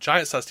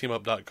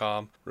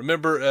 giantsizeteamup.com.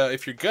 Remember,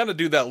 if you're going to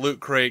do that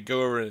Loot Crate,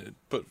 go over and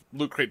put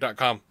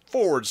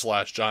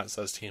lootcrate.com/Giant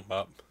Size Team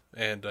Up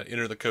and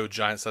enter the code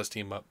Giant Size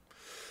Team Up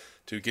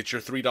to get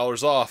your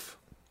 $3 off.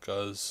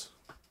 Because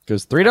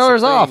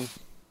 $3 off.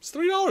 It's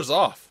 $3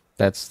 off.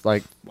 That's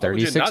like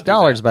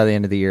 $36 by the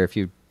end of the year if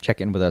you check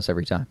in with us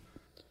every time.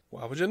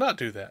 Why would you not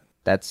do that?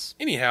 That's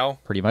anyhow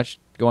pretty much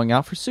going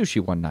out for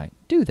sushi one night.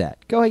 Do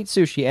that. Go eat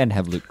sushi and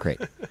have Loot Crate.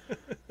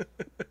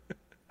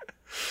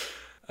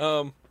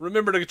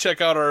 Remember to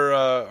check out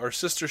our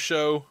sister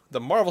show, the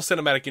Marvel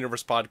Cinematic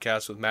Universe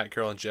podcast with Matt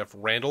Carroll and Jeff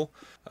Randall.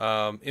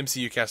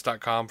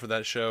 MCUcast.com for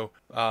that show.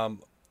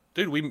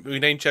 Dude, we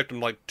name-checked them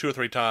like 2 or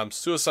 3 times.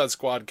 Suicide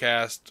Squad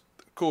cast,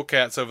 cool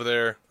cats over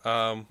there.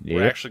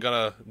 We're actually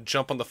going to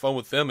jump on the phone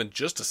with them in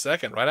just a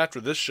second, right after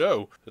this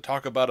show, to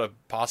talk about a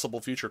possible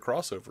future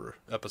crossover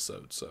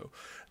episode. So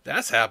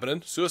that's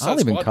happening. Suicide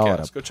Squad call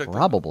cast. It Go a check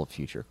probable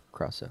future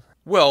crossover.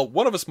 Well,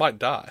 one of us might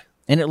die.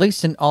 In at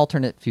least an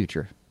alternate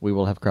future, we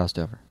will have crossed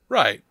over.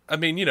 Right. I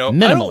mean, you know,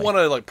 Minimally. I don't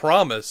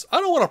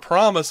want to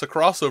promise a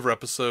crossover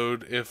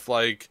episode if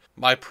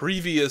my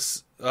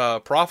previous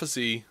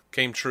prophecy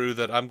came true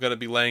that I'm going to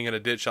be laying in a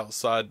ditch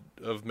outside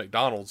of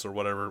McDonald's or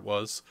whatever it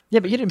was.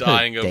 Yeah, but you didn't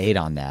put a date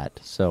on that,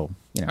 so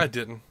I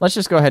didn't. Let's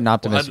just go ahead and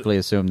optimistically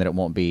assume that it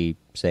won't be,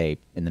 say,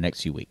 in the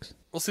next few weeks.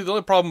 Well, see, the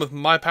only problem with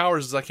my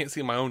powers is I can't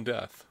see my own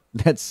death.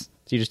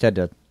 You just had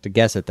to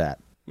guess at that.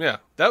 Yeah,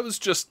 that was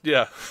just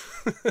I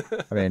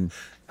mean,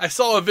 I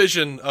saw a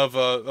vision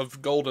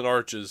of golden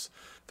arches.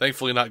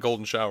 Thankfully, not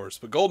golden showers,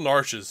 but golden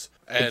arches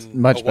and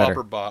much a Whopper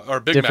better. box or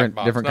Big different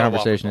Mac box. Different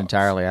conversation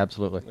entirely.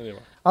 Absolutely. Anyway.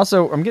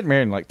 Also, I'm getting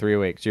married in like 3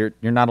 weeks. You're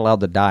not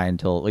allowed to die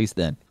until at least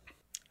then.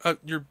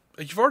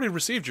 You've already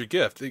received your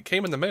gift. It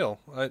came in the mail.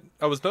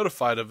 I was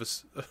notified of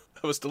its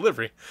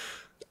delivery.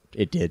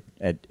 It did.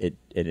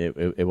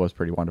 It was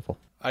pretty wonderful.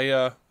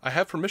 I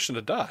have permission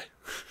to die.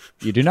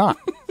 You do not.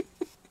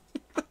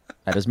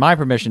 That is my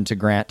permission to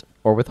grant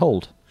or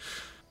withhold.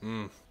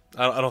 I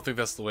don't think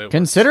that's the way it works.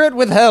 Consider it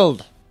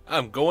withheld.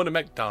 I'm going to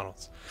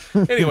McDonald's.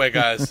 Anyway,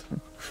 guys.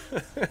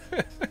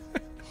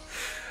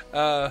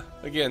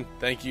 Again,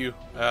 thank you.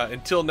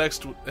 Until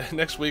next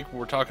week,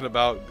 we're talking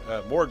about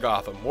more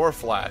Gotham, more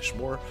Flash,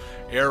 more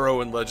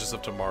Arrow and Legends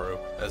of Tomorrow,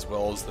 as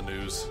well as the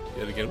news.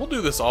 Yet again, we'll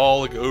do this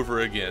all over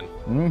again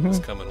this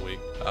coming week.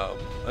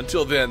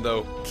 Until then,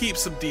 though, keep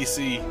some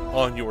DC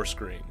on your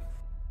screen.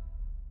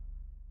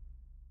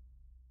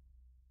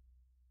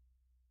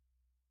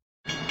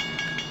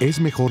 Es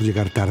mejor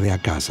llegar tarde a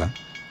casa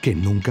que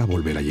nunca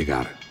volver a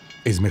llegar.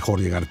 Es mejor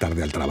llegar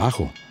tarde al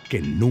trabajo que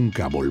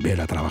nunca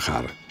volver a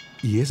trabajar.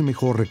 Y es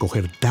mejor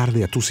recoger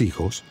tarde a tus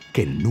hijos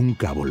que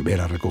nunca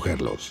volver a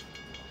recogerlos.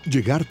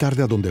 Llegar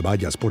tarde a donde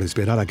vayas por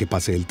esperar a que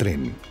pase el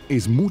tren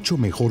es mucho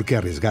mejor que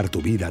arriesgar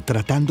tu vida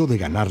tratando de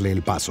ganarle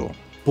el paso.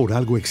 Por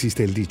algo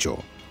existe el dicho,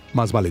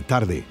 más vale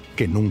tarde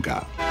que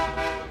nunca.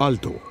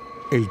 Alto,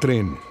 el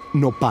tren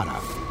no para.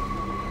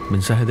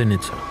 Mensaje de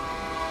Nitsa.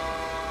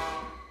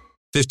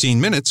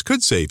 15 minutes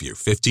could save you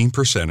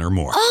 15% or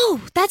more. Oh,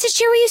 that's a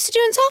cheer we used to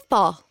do in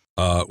softball.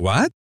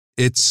 What?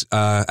 It's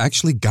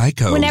actually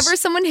Geico's. Whenever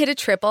someone hit a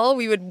triple,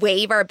 we would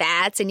wave our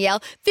bats and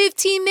yell,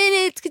 15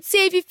 minutes could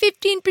save you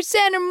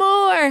 15% or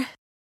more.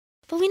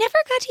 But we never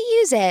got to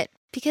use it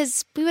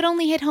because we would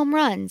only hit home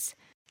runs.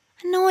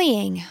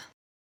 Annoying.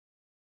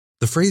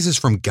 The phrase is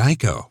from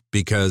Geico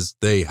because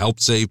they help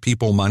save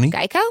people money.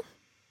 Geico?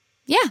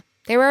 Yeah,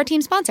 they were our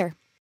team sponsor.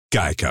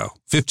 Geico.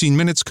 15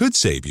 minutes could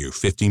save you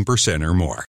 15% or more.